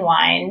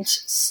unwind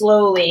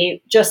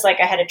slowly, just like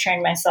I had to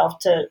train myself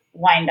to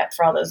wind up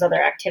for all those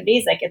other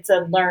activities. Like it's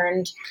a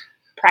learned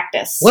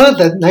practice. One of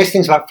the nice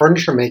things about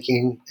furniture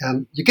making,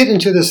 you get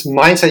into this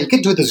mindset, you get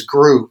into this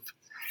groove.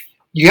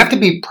 You have to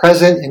be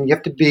present and you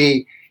have to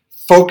be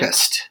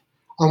focused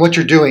on what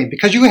you're doing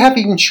because you have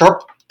even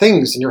sharp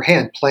things in your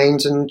hand,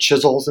 planes and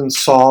chisels and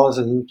saws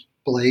and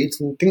blades,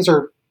 and things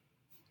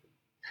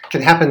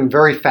can happen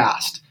very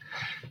fast.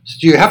 So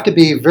you have to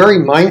be very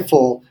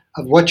mindful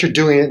of what you're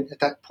doing at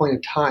that point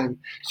in time.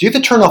 So you have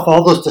to turn off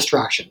all those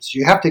distractions.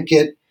 You have to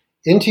get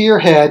into your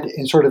head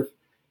and sort of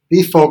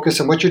be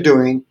focused on what you're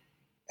doing.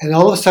 And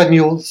all of a sudden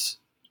you'll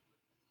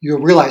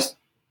realize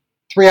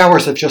 3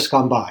 hours have just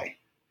gone by.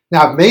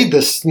 Now I've made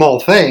this small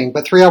thing,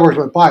 but 3 hours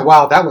went by.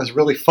 Wow, that was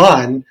really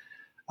fun.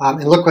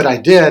 And look what I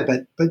did.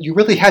 But you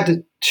really had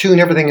to tune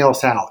everything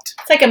else out.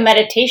 It's like a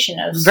meditation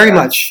of very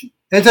sorts. Much.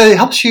 And it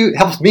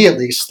helps me at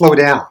least slow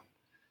down.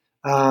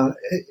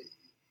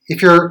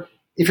 If you're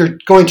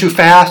going too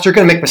fast, you're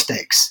going to make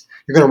mistakes.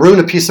 You're going to ruin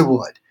a piece of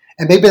wood.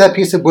 And maybe that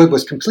piece of wood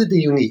was completely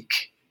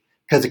unique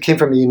because it came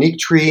from a unique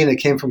tree and it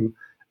came from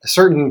a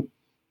certain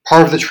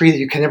part of the tree that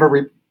you can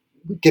never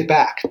get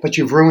back, but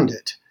you've ruined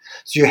it.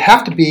 So you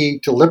have to be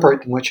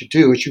deliberate in what you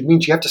do, which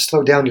means you have to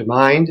slow down your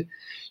mind.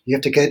 You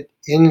have to get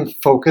in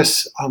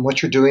focus on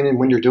what you're doing and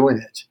when you're doing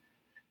it.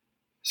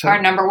 So,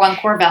 our number one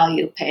core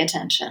value, pay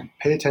attention.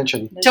 Pay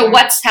attention. To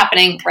what's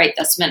happening right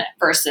this minute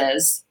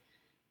versus,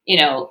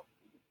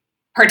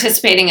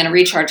 participating in a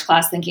recharge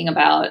class thinking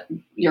about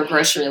your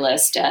grocery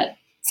list at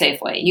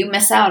Safeway. You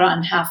miss out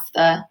on half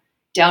the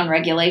down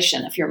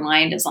regulation if your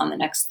mind is on the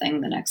next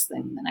thing, the next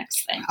thing, the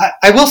next thing.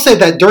 I will say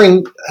that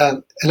during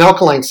an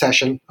Alkalign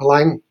session,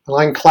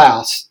 Align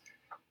class,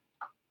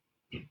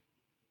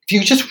 if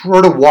you just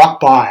were to walk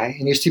by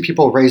and you see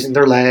people raising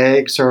their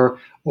legs or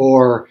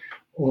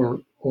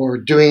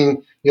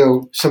doing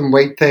some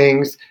weight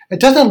things, it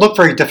doesn't look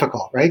very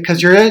difficult, right?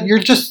 Because you're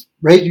just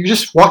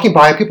walking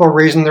by, people are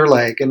raising their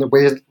leg and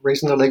they're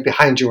raising their leg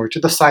behind you or to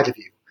the side of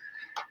you,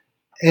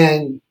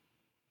 and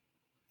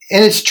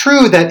it's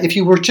true that if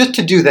you were just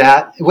to do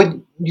that,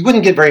 you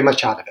wouldn't get very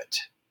much out of it.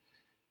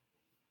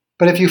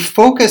 But if you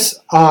focus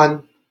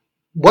on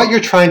what you're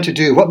trying to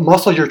do, what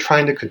muscle you're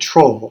trying to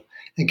control,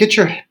 and get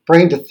your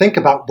brain to think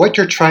about what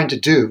you're trying to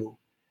do,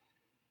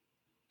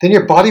 then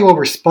your body will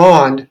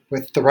respond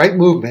with the right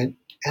movement,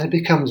 and it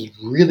becomes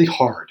really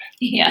hard.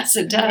 Yes,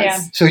 it does.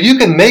 Yeah. So you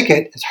can make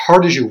it as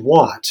hard as you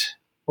want,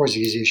 or as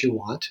easy as you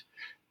want.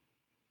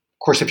 Of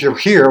course, if you're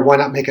here, why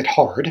not make it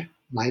hard, in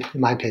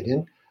my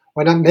opinion?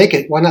 Why not make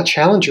it? Why not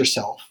challenge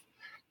yourself?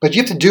 But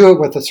you have to do it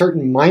with a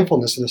certain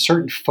mindfulness and a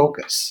certain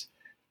focus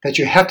that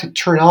you have to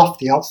turn off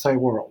the outside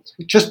world.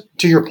 Just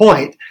to your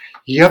point,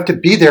 you have to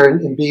be there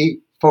and be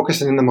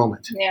focused and in the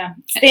moment. Yeah.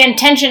 It's the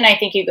intention I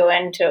think you go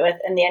into it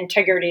and the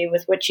integrity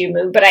with which you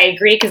move. But I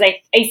agree because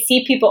I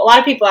see people, a lot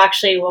of people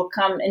actually will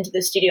come into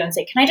the studio and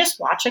say, can I just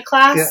watch a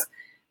class? Yeah.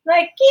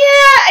 Like,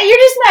 yeah, you're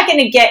just not going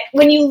to get,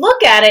 when you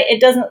look at it,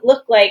 it doesn't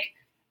look like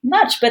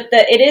much, but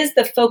it is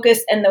the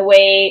focus and the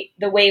way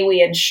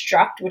we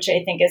instruct, which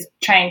I think is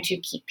trying to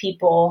keep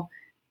people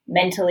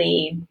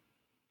mentally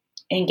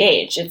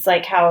engaged. It's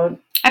like how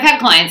I've had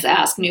clients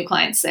ask, new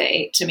clients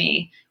say to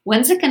me,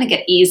 when's it going to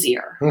get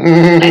easier?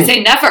 I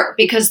say never,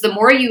 because the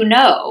more you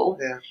know,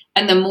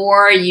 and the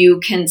more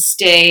you can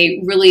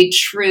stay really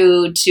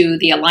true to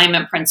the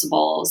alignment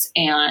principles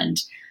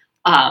and,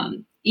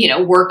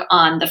 work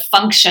on the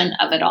function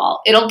of it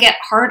all, it'll get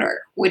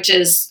harder, which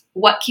is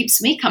what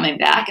keeps me coming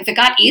back. If it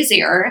got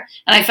easier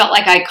and I felt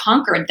like I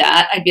conquered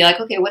that, I'd be like,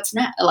 okay, what's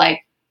next?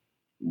 Like,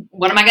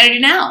 what am I going to do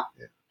now?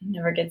 it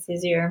never gets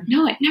easier.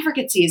 No, it never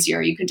gets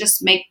easier. You can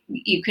just make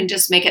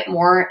it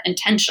more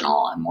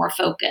intentional and more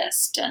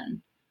focused,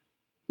 and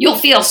you'll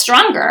feel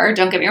stronger.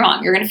 Don't get me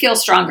wrong. You're going to feel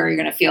stronger. You're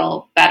going to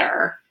feel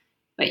better,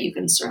 but you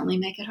can certainly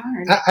make it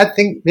hard. I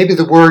think maybe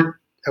the word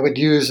I would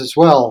use as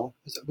well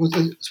as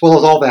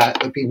all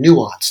that, would be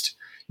nuanced.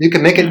 You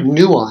can make it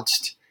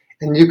nuanced,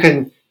 and you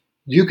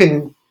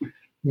can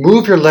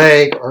move your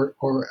leg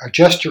or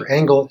adjust your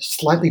angle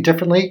slightly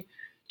differently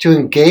to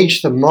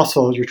engage the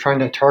muscle you're trying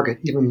to target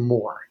even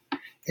more.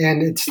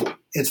 And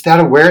it's that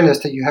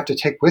awareness that you have to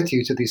take with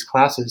you to these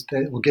classes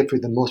that will give you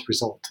the most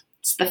result.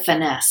 It's the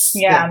finesse.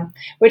 Yeah.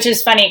 Which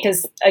is funny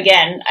because,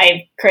 again,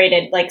 I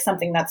created like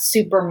something that's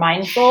super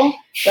mindful,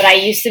 but I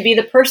used to be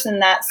the person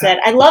that said,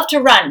 I love to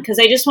run because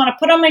I just want to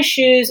put on my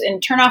shoes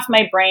and turn off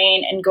my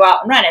brain and go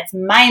out and run. It's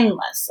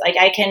mindless. Like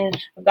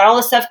I've got all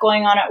this stuff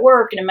going on at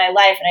work and in my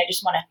life and I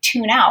just want to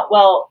tune out.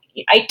 Well,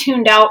 I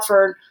tuned out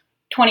for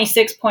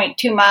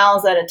 26.2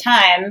 miles at a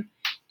time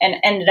and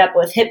ended up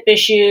with hip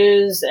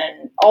issues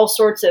and all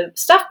sorts of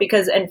stuff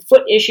and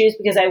foot issues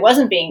because I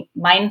wasn't being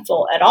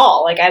mindful at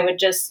all. Like I would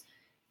just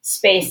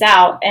space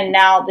out. And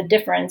now the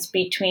difference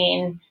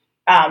between,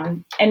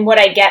 and what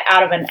I get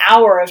out of an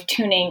hour of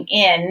tuning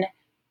in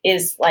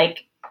is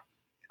like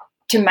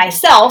to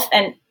myself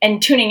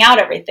and tuning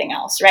out everything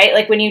else, right?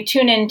 Like when you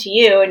tune into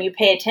you and you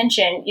pay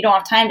attention, you don't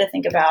have time to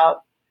think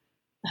about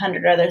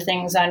 100 other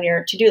things on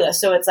your to-do list.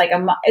 So it's like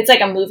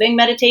a moving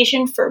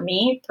meditation for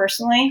me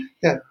personally.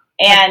 Yeah.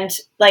 And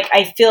like,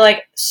 I feel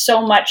like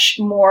so much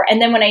more. And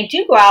then when I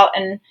do go out,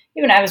 and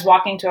even I was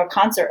walking to a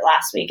concert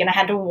last week and I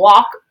had to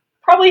walk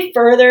probably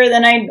further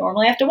than I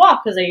normally have to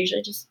walk because I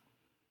usually just,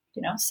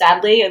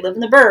 sadly I live in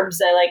the burbs.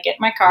 I like get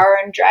in my car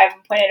and drive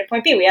from point A to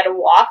point B. We had to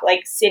walk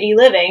like city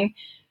living.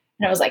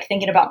 And I was like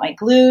thinking about my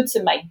glutes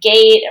and my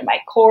gait and my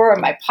core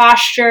and my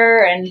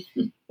posture. And,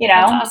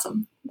 That's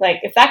awesome.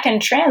 Like if that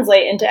can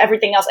translate into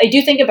everything else, I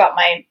do think about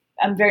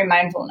I'm very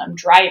mindful when I'm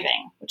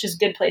driving, which is a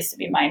good place to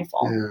be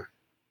mindful. Yeah.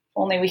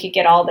 Only we could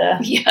get all the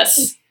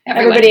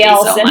everybody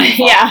else so and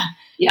mindful.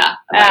 yeah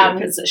about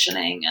your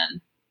positioning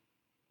and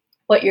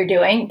what you're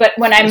doing. But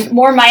when I'm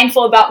more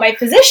mindful about my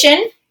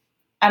position,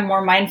 I'm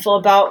more mindful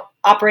about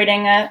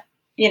operating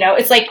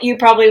it's like you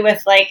probably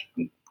with like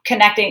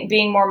connecting,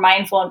 being more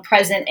mindful and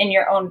present in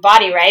your own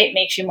body, right? It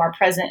makes you more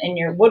present in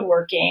your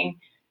woodworking.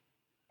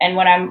 And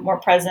when I'm more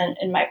present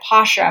in my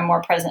posture, I'm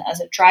more present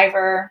as a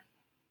driver.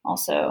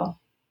 Also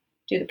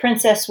do the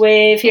princess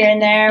wave here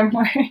and there.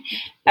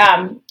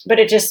 But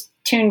it just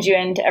tunes you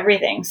into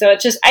everything. So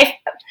it's just, I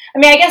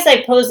guess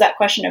I posed that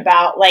question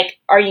about like,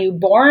 are you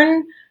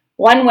born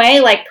one way,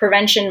 like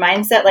prevention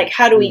mindset? Like,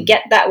 how do we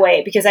get that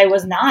way? Because I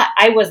was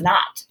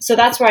not. So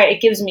that's why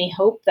it gives me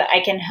hope that I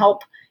can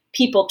help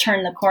people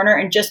turn the corner.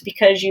 And just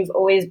because you've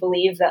always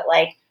believed that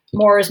like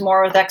more is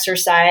more with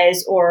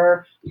exercise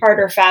or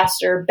harder,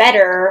 faster,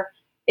 better,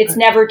 it's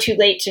never too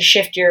late to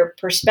shift your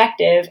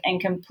perspective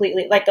and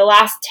completely, like the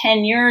last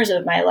 10 years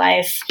of my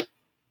life,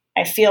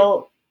 I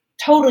feel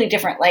totally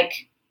different,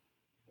 like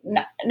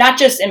not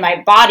just in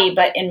my body,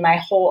 but in my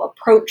whole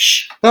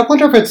approach. I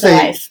wonder if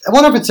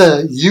it's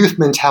a youth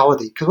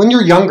mentality, because when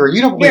you're younger,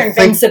 you don't really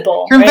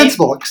invincible. You're right?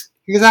 invincible,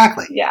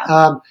 exactly.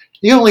 Yeah.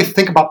 You don't really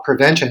think about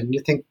prevention.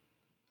 You think,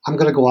 I'm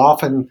going to go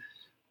off and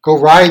go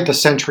ride the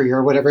Century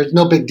or whatever. It's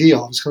no big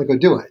deal. I'm just going to go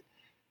do it.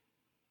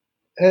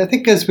 And I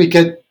think as we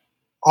get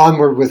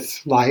onward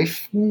with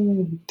life,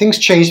 things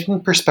change,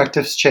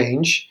 perspectives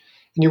change,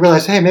 and you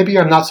realize, hey, maybe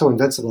I'm not so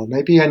invincible.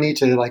 Maybe I need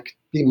to like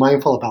be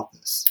mindful about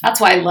this.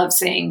 That's why I love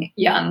seeing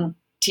young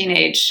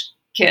teenage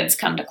kids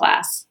come to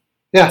class.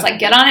 Yeah. It's like,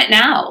 get on it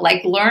now.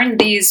 Like learn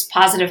these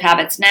positive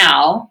habits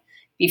now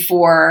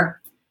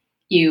before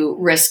you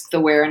risk the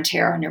wear and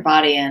tear on your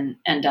body and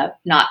end up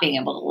not being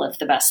able to live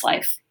the best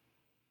life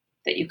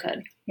that you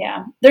could.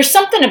 Yeah. There's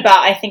something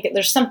about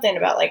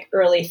like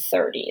early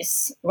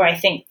 30s where I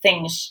think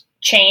things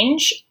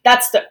change.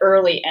 That's the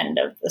early end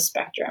of the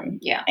spectrum.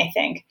 Yeah. I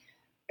think.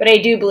 But I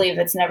do believe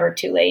it's never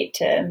too late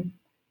to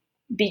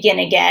begin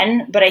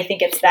again. But I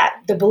think it's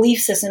that the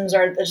belief systems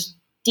are just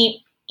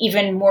deep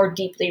even more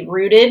deeply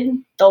rooted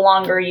the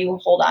longer you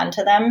hold on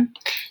to them.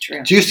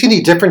 True. Do you see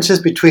any differences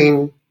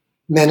between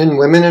men and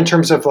women in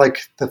terms of like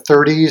the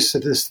 30s,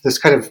 this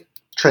kind of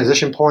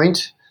transition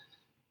point?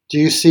 Do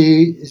you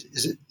see,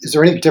 is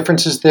there any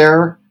differences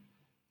there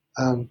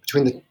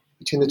between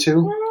the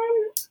two?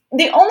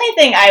 The only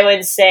thing I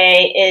would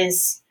say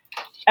is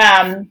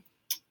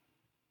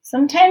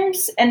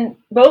sometimes, and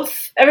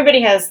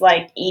everybody has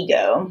like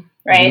ego,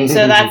 right?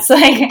 So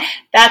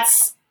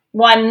that's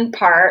one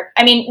part.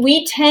 I mean,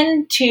 we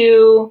tend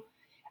to,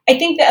 I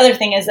think the other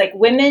thing is like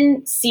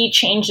women see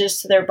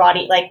changes to their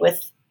body, like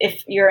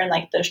if you're in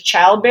like those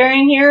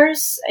childbearing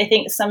years, I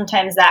think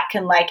sometimes that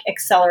can like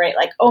accelerate,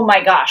 like, oh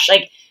my gosh,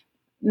 like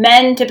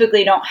men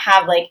typically don't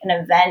have like an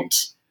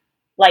event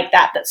like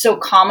that's so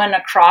common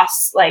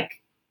across,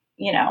 like,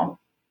 you know,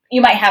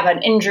 you might have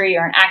an injury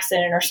or an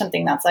accident or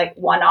something that's like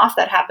one-off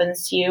that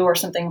happens to you or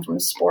something from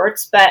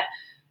sports. But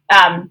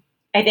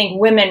I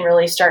think women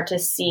really start to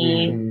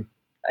see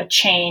a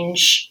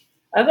change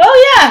of,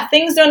 oh yeah,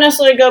 things don't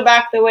necessarily go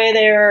back the way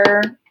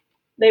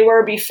they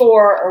were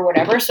before or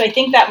whatever. So I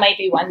think that might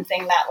be one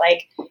thing that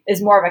like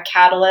is more of a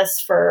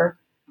catalyst for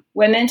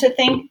women to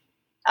think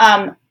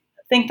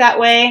that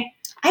way.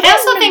 I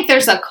also think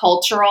there's a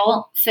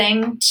cultural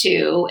thing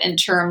too, in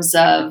terms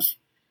of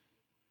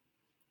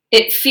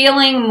it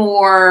feeling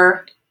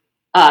more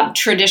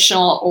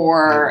traditional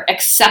or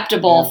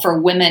acceptable for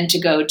women to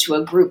go to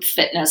a group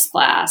fitness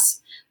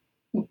class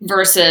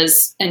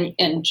versus,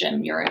 and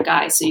Jim, you're a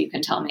guy, so you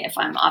can tell me if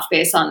I'm off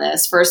base on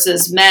this,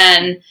 versus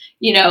men,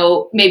 you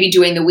know, maybe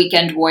doing the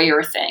weekend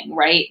warrior thing,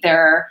 right?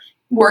 They're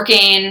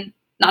working,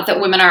 not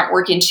that women aren't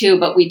working too,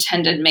 but we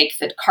tend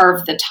to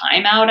carve the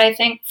time out, I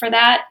think, for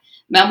that.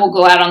 Men will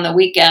go out on the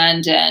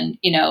weekend and,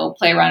 you know,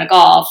 play around a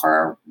golf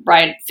or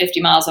ride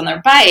 50 miles on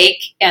their bike.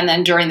 And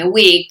then during the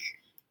week,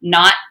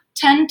 not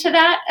tend to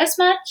that as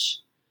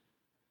much.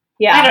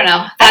 Yeah. I don't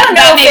know.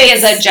 That maybe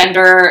is a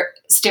gender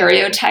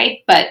stereotype,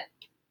 but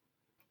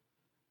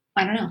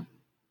I don't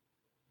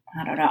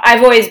know.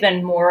 I've always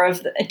been more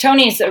of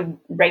Tony's a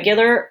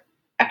regular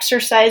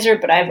exerciser,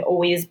 but I've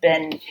always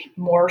been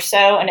more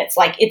so. And it's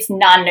like, it's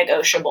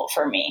non-negotiable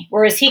for me.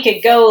 Whereas he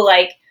could go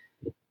like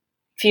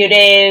few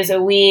days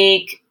a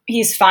week,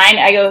 he's fine.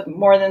 I go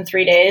more than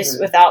 3 days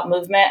without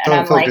movement, and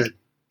I'm like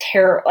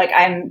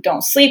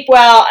don't sleep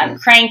well. I'm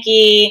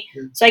cranky.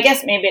 So I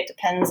guess maybe it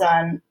depends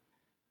on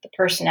the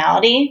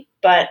personality,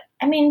 but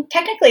I mean,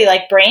 technically,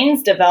 like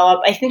brains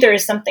develop. I think there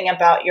is something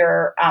about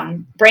your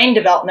brain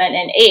development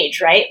and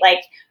age, right? Like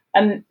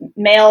a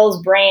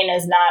male's brain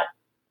is not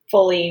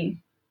fully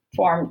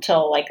formed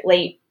till like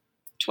late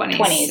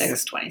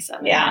 26,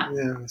 27. Yeah,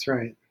 that's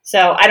right.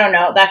 So I don't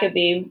know. That could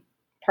be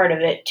part of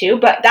it too.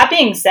 But that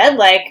being said,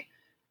 like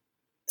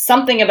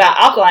something about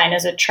Alkalign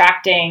is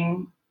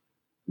attracting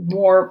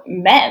more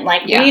men.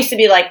 Like we used to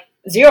be like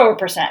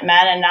 0%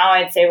 men, and now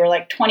I'd say we're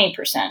like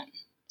 20%.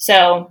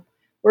 So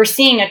we're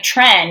seeing a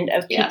trend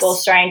of people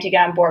starting to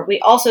get on board. We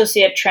also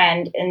see a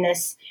trend in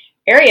this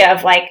area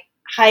of like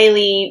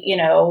highly, you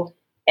know,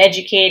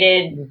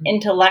 educated,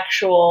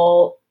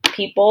 intellectual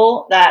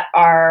people that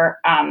are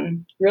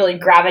really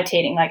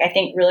gravitating. Like I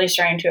think really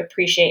starting to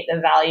appreciate the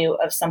value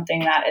of something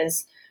that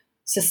is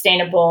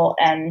sustainable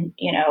and,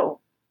 you know,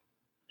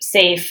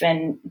 safe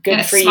and good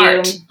and for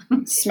smart.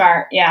 You.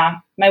 Smart. Yeah.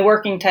 My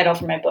working title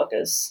for my book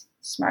is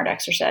Smart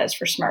Exercise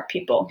for Smart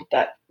People,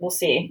 but we'll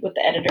see what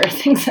the editor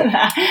thinks of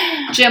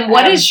that. Jim,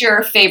 what is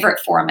your favorite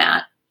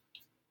format?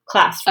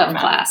 Class format.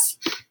 Of class.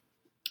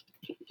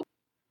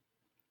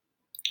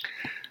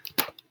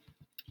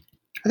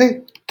 I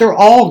think they're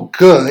all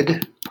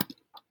good.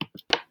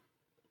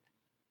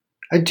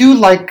 I do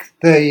like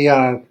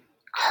the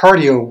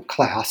cardio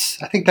class.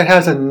 I think that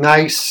has a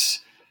nice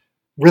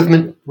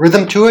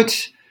rhythm to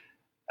it.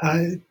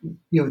 You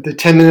know, the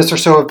 10 minutes or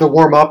so of the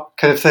warm up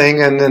kind of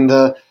thing, and then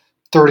the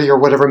 30 or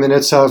whatever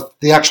minutes of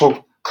the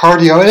actual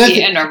cardio.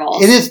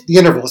 Intervals. It is the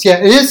intervals. Yeah,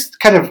 it is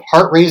kind of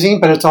heart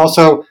raising, but it's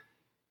also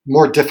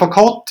more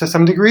difficult to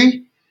some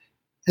degree.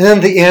 And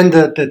then the end,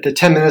 the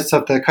 10 minutes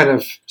of the kind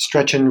of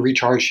stretch and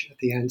recharge at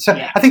the end. So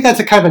I think that's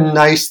a kind of a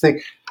nice thing.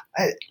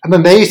 I'm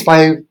amazed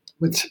by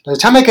the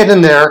time I get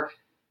in there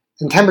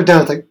and time we're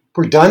done, it's like,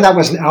 we're done? That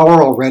was an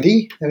hour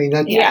already? I mean,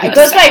 that, it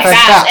goes by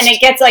fast, and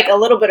it gets like a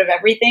little bit of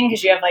everything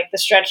because you have like the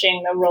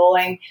stretching, the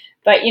rolling.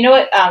 But you know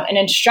what an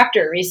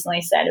instructor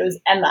recently said? It was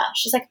Emma.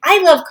 She's like, I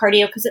love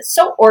cardio because it's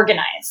so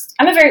organized.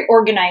 I'm a very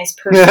organized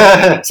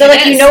person. So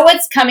like, you know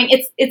what's coming.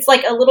 It's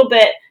like a little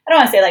bit, I don't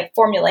want to say like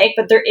formulaic,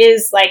 but there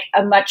is like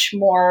a much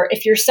more,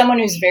 if you're someone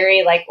who's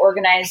very like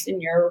organized in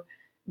your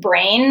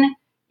brain,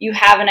 you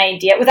have an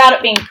idea without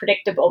it being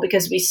predictable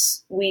because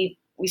we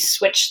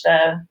switch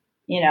the,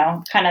 you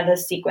know, kind of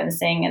the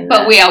sequencing.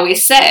 But we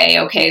always say,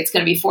 okay, it's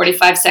going to be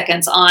 45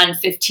 seconds on,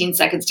 15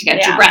 seconds to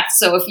catch your breath.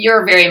 So if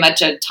you're very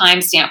much a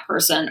timestamp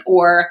person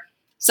or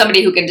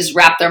somebody who can just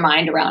wrap their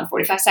mind around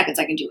 45 seconds,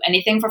 I can do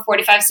anything for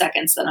 45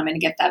 seconds, then I'm going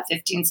to get that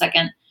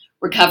 15-second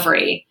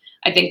recovery.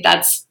 I think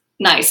that's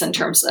nice in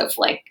terms of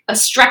like a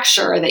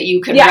structure that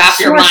you can Yeah, wrap it's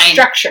your more mind.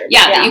 structured.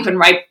 Yeah, that you can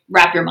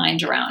wrap your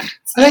mind around.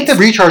 It's I think nice.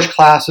 the recharge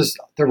classes,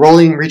 the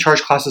rolling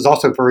recharge class is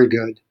also very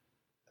good.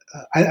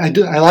 I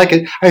like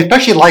it. I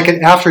especially like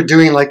it after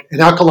doing like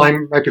an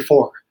alkaline right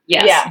before,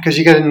 Yes. Yeah. because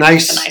you get a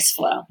It's a nice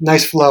flow.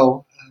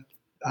 flow.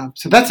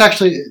 So that's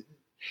actually,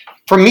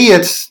 for me,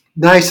 it's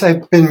nice.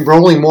 I've been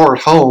rolling more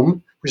at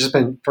home, which has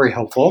been very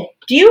helpful.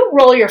 Do you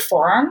roll your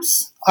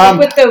forearms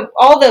with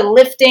all the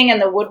lifting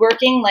and the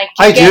woodworking? Like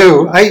I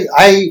do.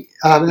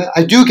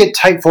 I do get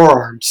tight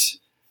forearms.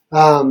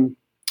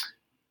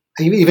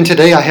 Even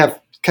today, I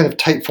have kind of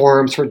tight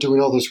forearms for doing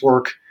all this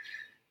work.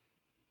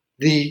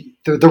 The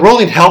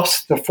rolling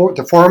helps. The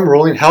forearm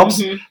rolling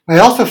helps. Mm-hmm. I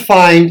also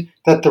find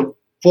that the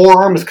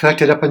forearm is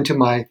connected up into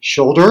my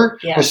shoulder,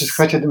 Yes. which is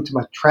connected into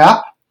my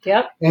trap,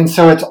 Yep. and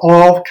so it's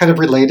all kind of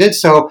related.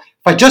 So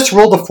if I just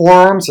roll the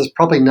forearms, it's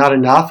probably not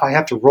enough. I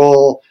have to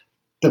roll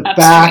the Upstream.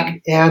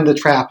 back and the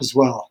trap as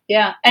well.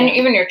 Yeah, and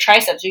even your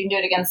triceps, you can do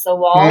it against the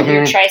wall. Mhm.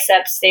 Your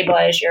triceps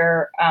stabilize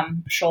your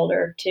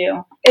shoulder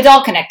too. It's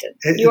all connected.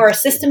 You are a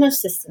system of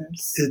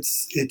systems.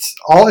 It's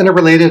all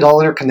interrelated,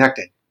 all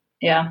interconnected.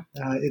 Yeah,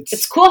 It's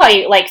it's cool how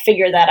you like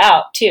figure that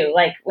out too.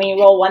 Like when you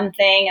roll one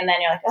thing and then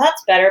you're like, oh,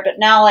 that's better. But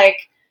now, like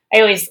I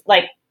always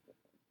like,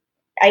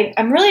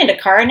 I'm really into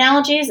car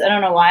analogies. I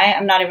don't know why.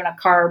 I'm not even a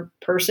car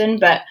person,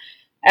 but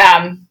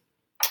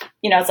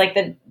it's like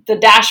the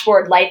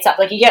dashboard lights up.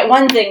 Like you get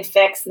one thing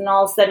fixed, and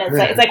all of a sudden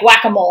it's like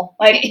whack-a-mole.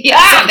 Like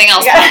Something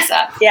else pops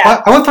up.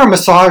 Yeah. I went for a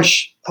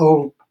massage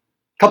a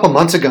couple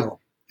months ago,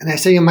 and I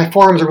say my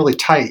forearms are really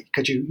tight.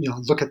 Could you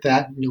look at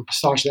that and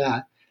massage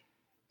that?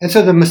 And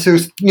so the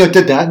masseuse did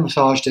that and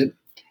massaged it,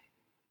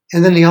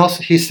 and then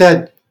he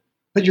said,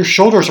 but your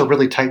shoulders are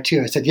really tight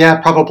too. I said,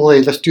 yeah,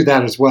 probably. Let's do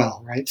that as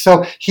well, right?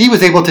 So he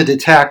was able to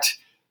detect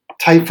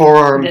tight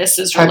forearm. This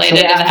is tight related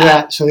to shoulder. that.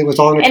 Yeah, so it was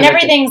all And interconnected.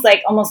 everything's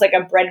like almost like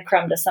a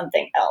breadcrumb to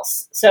something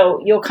else.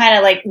 So you'll kind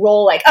of like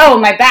roll like, oh,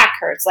 my back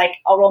hurts. Like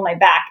I'll roll my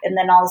back, and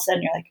then all of a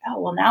sudden you're like, oh,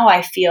 well now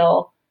I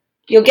feel.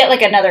 You'll get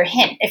like another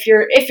hint if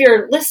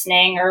you're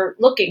listening or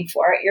looking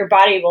for it. Your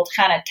body will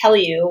kind of tell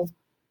you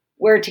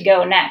where to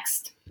go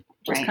next.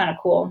 Which is kind of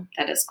cool.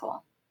 That is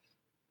cool.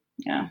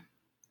 Yeah.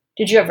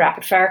 Did you have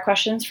rapid fire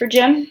questions for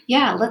Jim?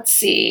 Yeah, let's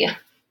see.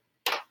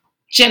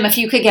 Jim, if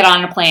you could get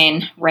on a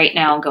plane right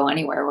now and go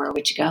anywhere, where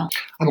would you go?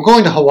 I'm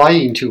going to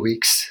Hawaii in 2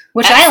 weeks.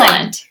 Which Excellent.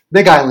 island?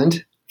 Big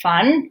Island.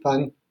 Fun.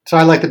 So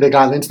I like the Big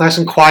Island. It's nice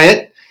and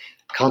quiet,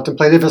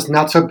 contemplative. It's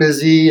not so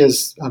busy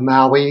as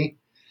Maui.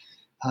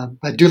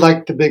 I do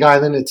like the Big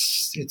Island.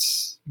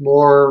 It's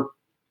more.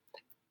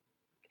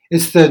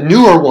 It's the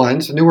newer one.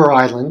 It's a newer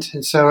island,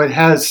 and so it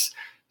has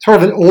sort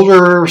of an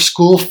older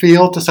school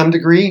feel to some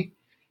degree.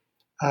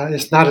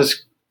 It's not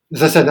as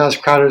I said, not as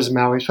crowded as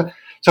Maui. So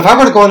if I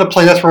were to go on a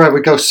plane, that's where I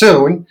would go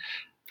soon.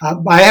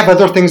 I have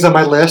other things on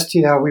my list.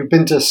 We've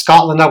been to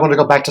Scotland. I want to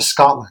go back to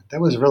Scotland. That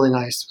was really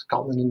nice.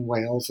 Scotland and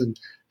Wales and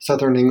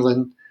southern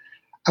England.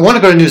 I want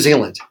to go to New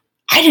Zealand.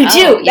 I do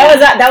too. Oh, yeah.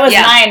 That was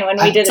Yeah. mine when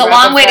we did. It's a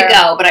long way to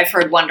go, but I've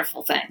heard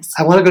wonderful things.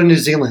 I want to go to New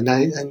Zealand.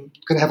 I'm going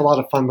to have a lot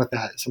of fun with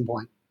that at some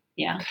point.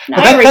 Yeah. Now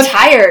But you're that's-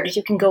 retired.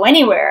 You can go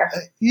anywhere.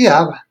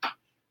 Yeah.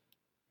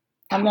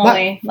 I'm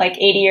only like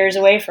 80 years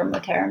away from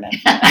retirement.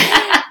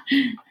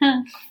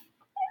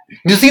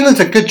 New Zealand's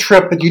a good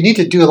trip, but you need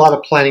to do a lot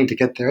of planning to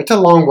get there. It's a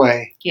long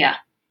way. Yeah.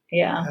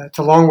 Yeah. It's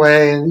a long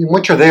way. And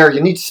once you're there, you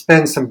need to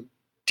spend some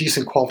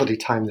decent quality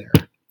time there.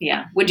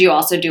 Yeah. Would you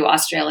also do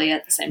Australia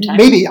at the same time?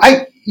 Maybe.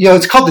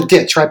 It's called the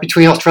Ditch, right?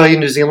 Between Australia and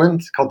New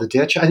Zealand. It's called the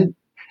Ditch. I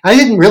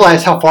didn't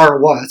realize how far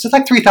it was. It's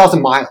like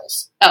 3,000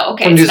 miles. Oh,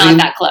 okay. From It's New not Zealand.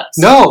 that close.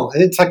 No,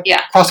 it's like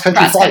Yeah. cross-country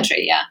Cross flight.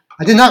 country, yeah.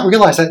 I did not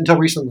realize that until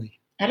recently.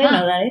 I didn't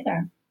know that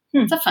either.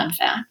 It's a fun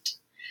fact.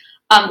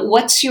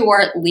 What's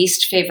your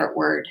least favorite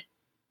word?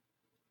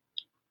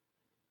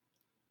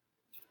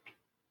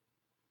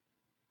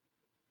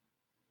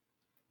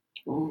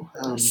 Ooh,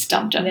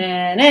 stumped him.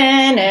 Na,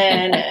 na,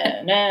 na,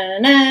 na, na,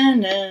 na,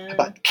 na. How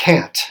about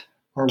can't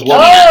or won't?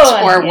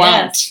 Can't or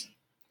yes.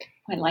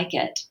 won't. I like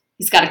it.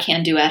 He's got a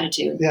can-do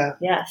attitude. Yeah.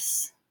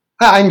 Yes.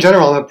 In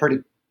general, I'm a pretty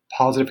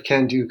positive,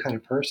 can-do kind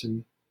of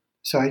person.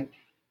 So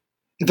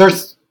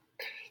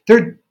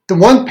the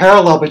one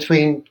parallel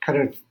between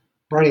kind of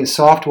running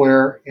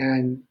software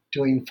and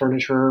doing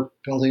furniture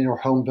building or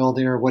home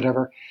building or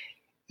whatever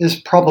is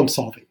problem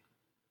solving.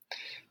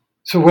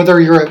 So whether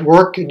you're at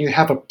work and you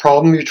have a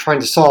problem you're trying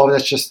to solve,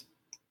 that's just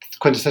a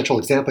quintessential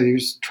example. You're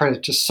just trying to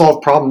just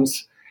solve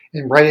problems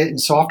and write it in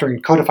software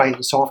and codify it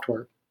in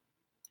software.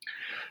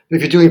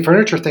 If you're doing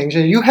furniture things,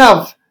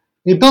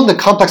 you're building a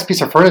complex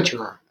piece of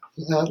furniture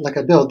like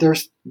I build.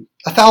 There's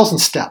 1,000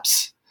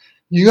 steps.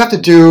 You have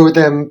to do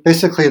them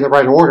basically in the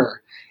right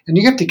order, and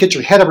you have to get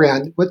your head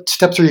around what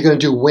steps are you going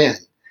to do when,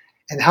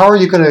 and how are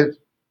you going to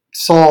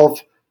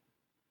solve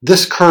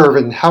this curve,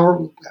 and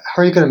how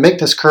are you going to make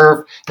this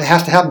curve? It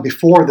has to happen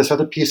before this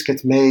other piece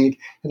gets made,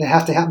 and it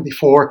has to happen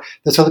before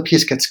this other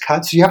piece gets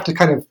cut. So you have to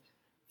kind of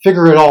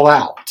figure it all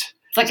out.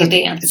 It's like a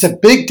dance. It's a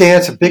big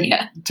dance,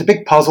 it's a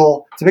big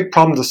puzzle, it's a big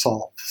problem to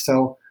solve.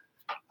 So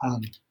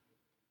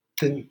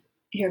then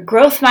You're a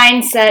growth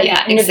mindset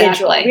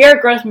individual. Exactly. We are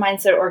a growth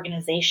mindset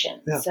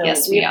organization. Yeah. So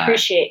Yes, we we are.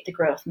 appreciate the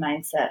growth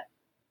mindset.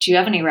 Do you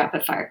have any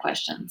rapid fire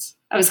questions?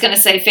 I was going to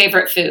say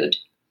favorite food.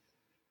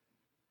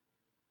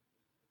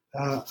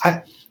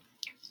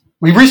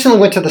 We recently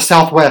went to the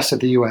southwest of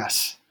the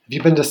U.S. Have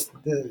you been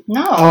to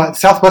No.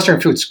 Southwestern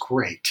food's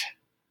great.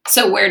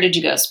 So where did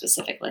you go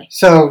specifically?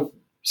 So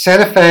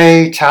Santa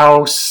Fe,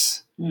 Taos,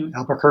 Mm.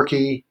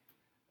 Albuquerque,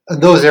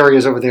 those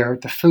areas over there,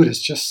 the food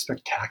is just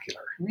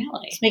spectacular.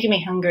 Really? It's making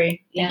me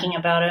hungry thinking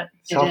about it.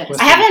 It Southwestern. is.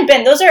 I haven't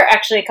been. Those are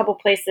actually a couple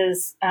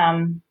places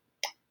I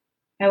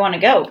want to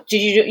go. Did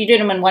you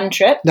did them in one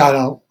trip?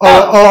 No.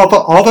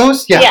 Oh. All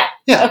those? Yeah.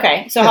 Yeah.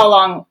 Okay. So Yeah. how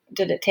long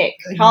did it take?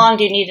 How long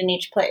do you need in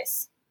each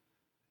place?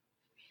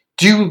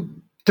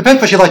 Depends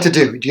what you like to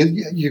do.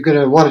 You're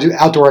going to want to do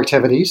outdoor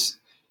activities.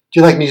 Do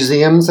you like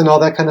museums and all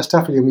that kind of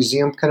stuff? Are you a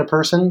museum kind of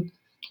person?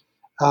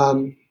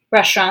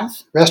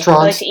 Restaurants. I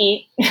Restaurants. like to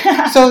eat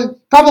So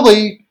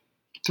probably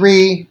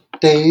 3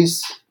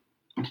 days.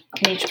 in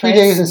each 3 place.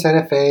 days in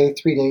Santa Fe,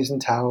 3 days in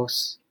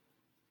Taos.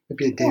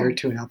 Maybe a day Cool. or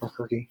two in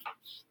Albuquerque.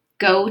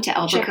 Go to Check it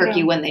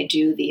Albuquerque out. when they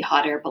do the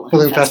hot air balloon,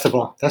 Balloon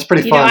Festival. That's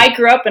pretty You know, fun. I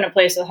grew up in a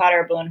place with hot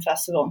air balloon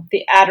festival,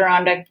 the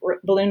Adirondack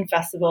Balloon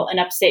Festival in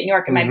upstate New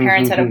York, and my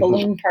parents had a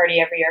balloon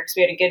party every year because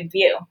we had a good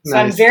view. So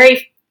I'm Nice.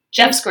 very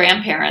Jeff's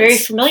grandparents Very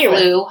familiar with.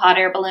 flew hot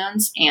air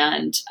balloons,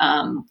 and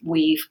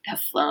we have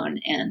flown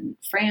in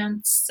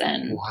France,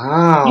 and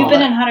Wow. You've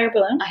been in hot air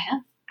balloon? I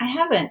have. I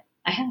haven't.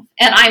 And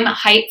I'm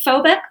height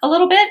phobic a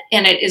little bit,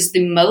 and it is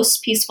the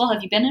most peaceful.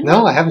 Have you been in?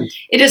 No, I haven't.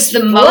 It is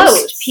the Floats.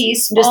 most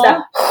peaceful. Just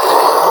that.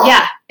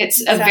 Yeah, it's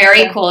a Exactly.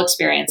 very cool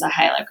experience. I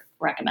highly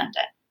recommend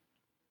it.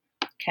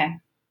 Okay,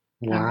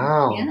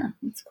 Wow. Yeah.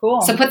 that's cool.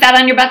 So put that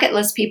on your bucket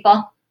list,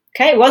 people.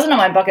 Okay, it wasn't on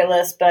my bucket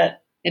list,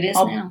 but It is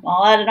now.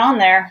 I'll add it on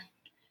there.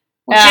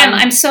 Well, Jim,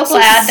 I'm so this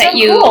glad is that so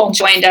you cool.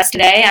 joined us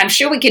today. I'm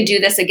sure we could do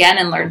this again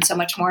and learn so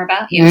much more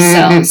about you.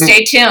 So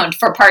stay tuned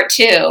for part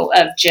 2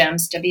 of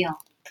Jim's WL.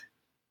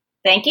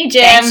 Thank you,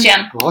 Jim. Thanks,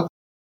 Jim. Well,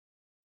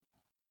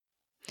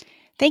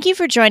 Thank you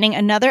for joining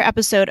another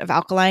episode of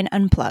Alkaline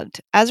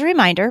Unplugged. As a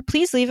reminder,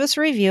 please leave us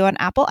a review on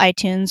Apple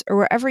iTunes or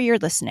wherever you're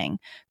listening.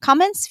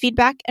 Comments,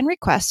 feedback, and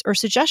requests or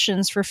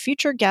suggestions for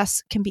future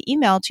guests can be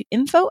emailed to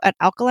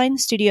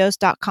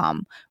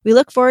info@alkalinestudios.com. We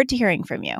look forward to hearing from you.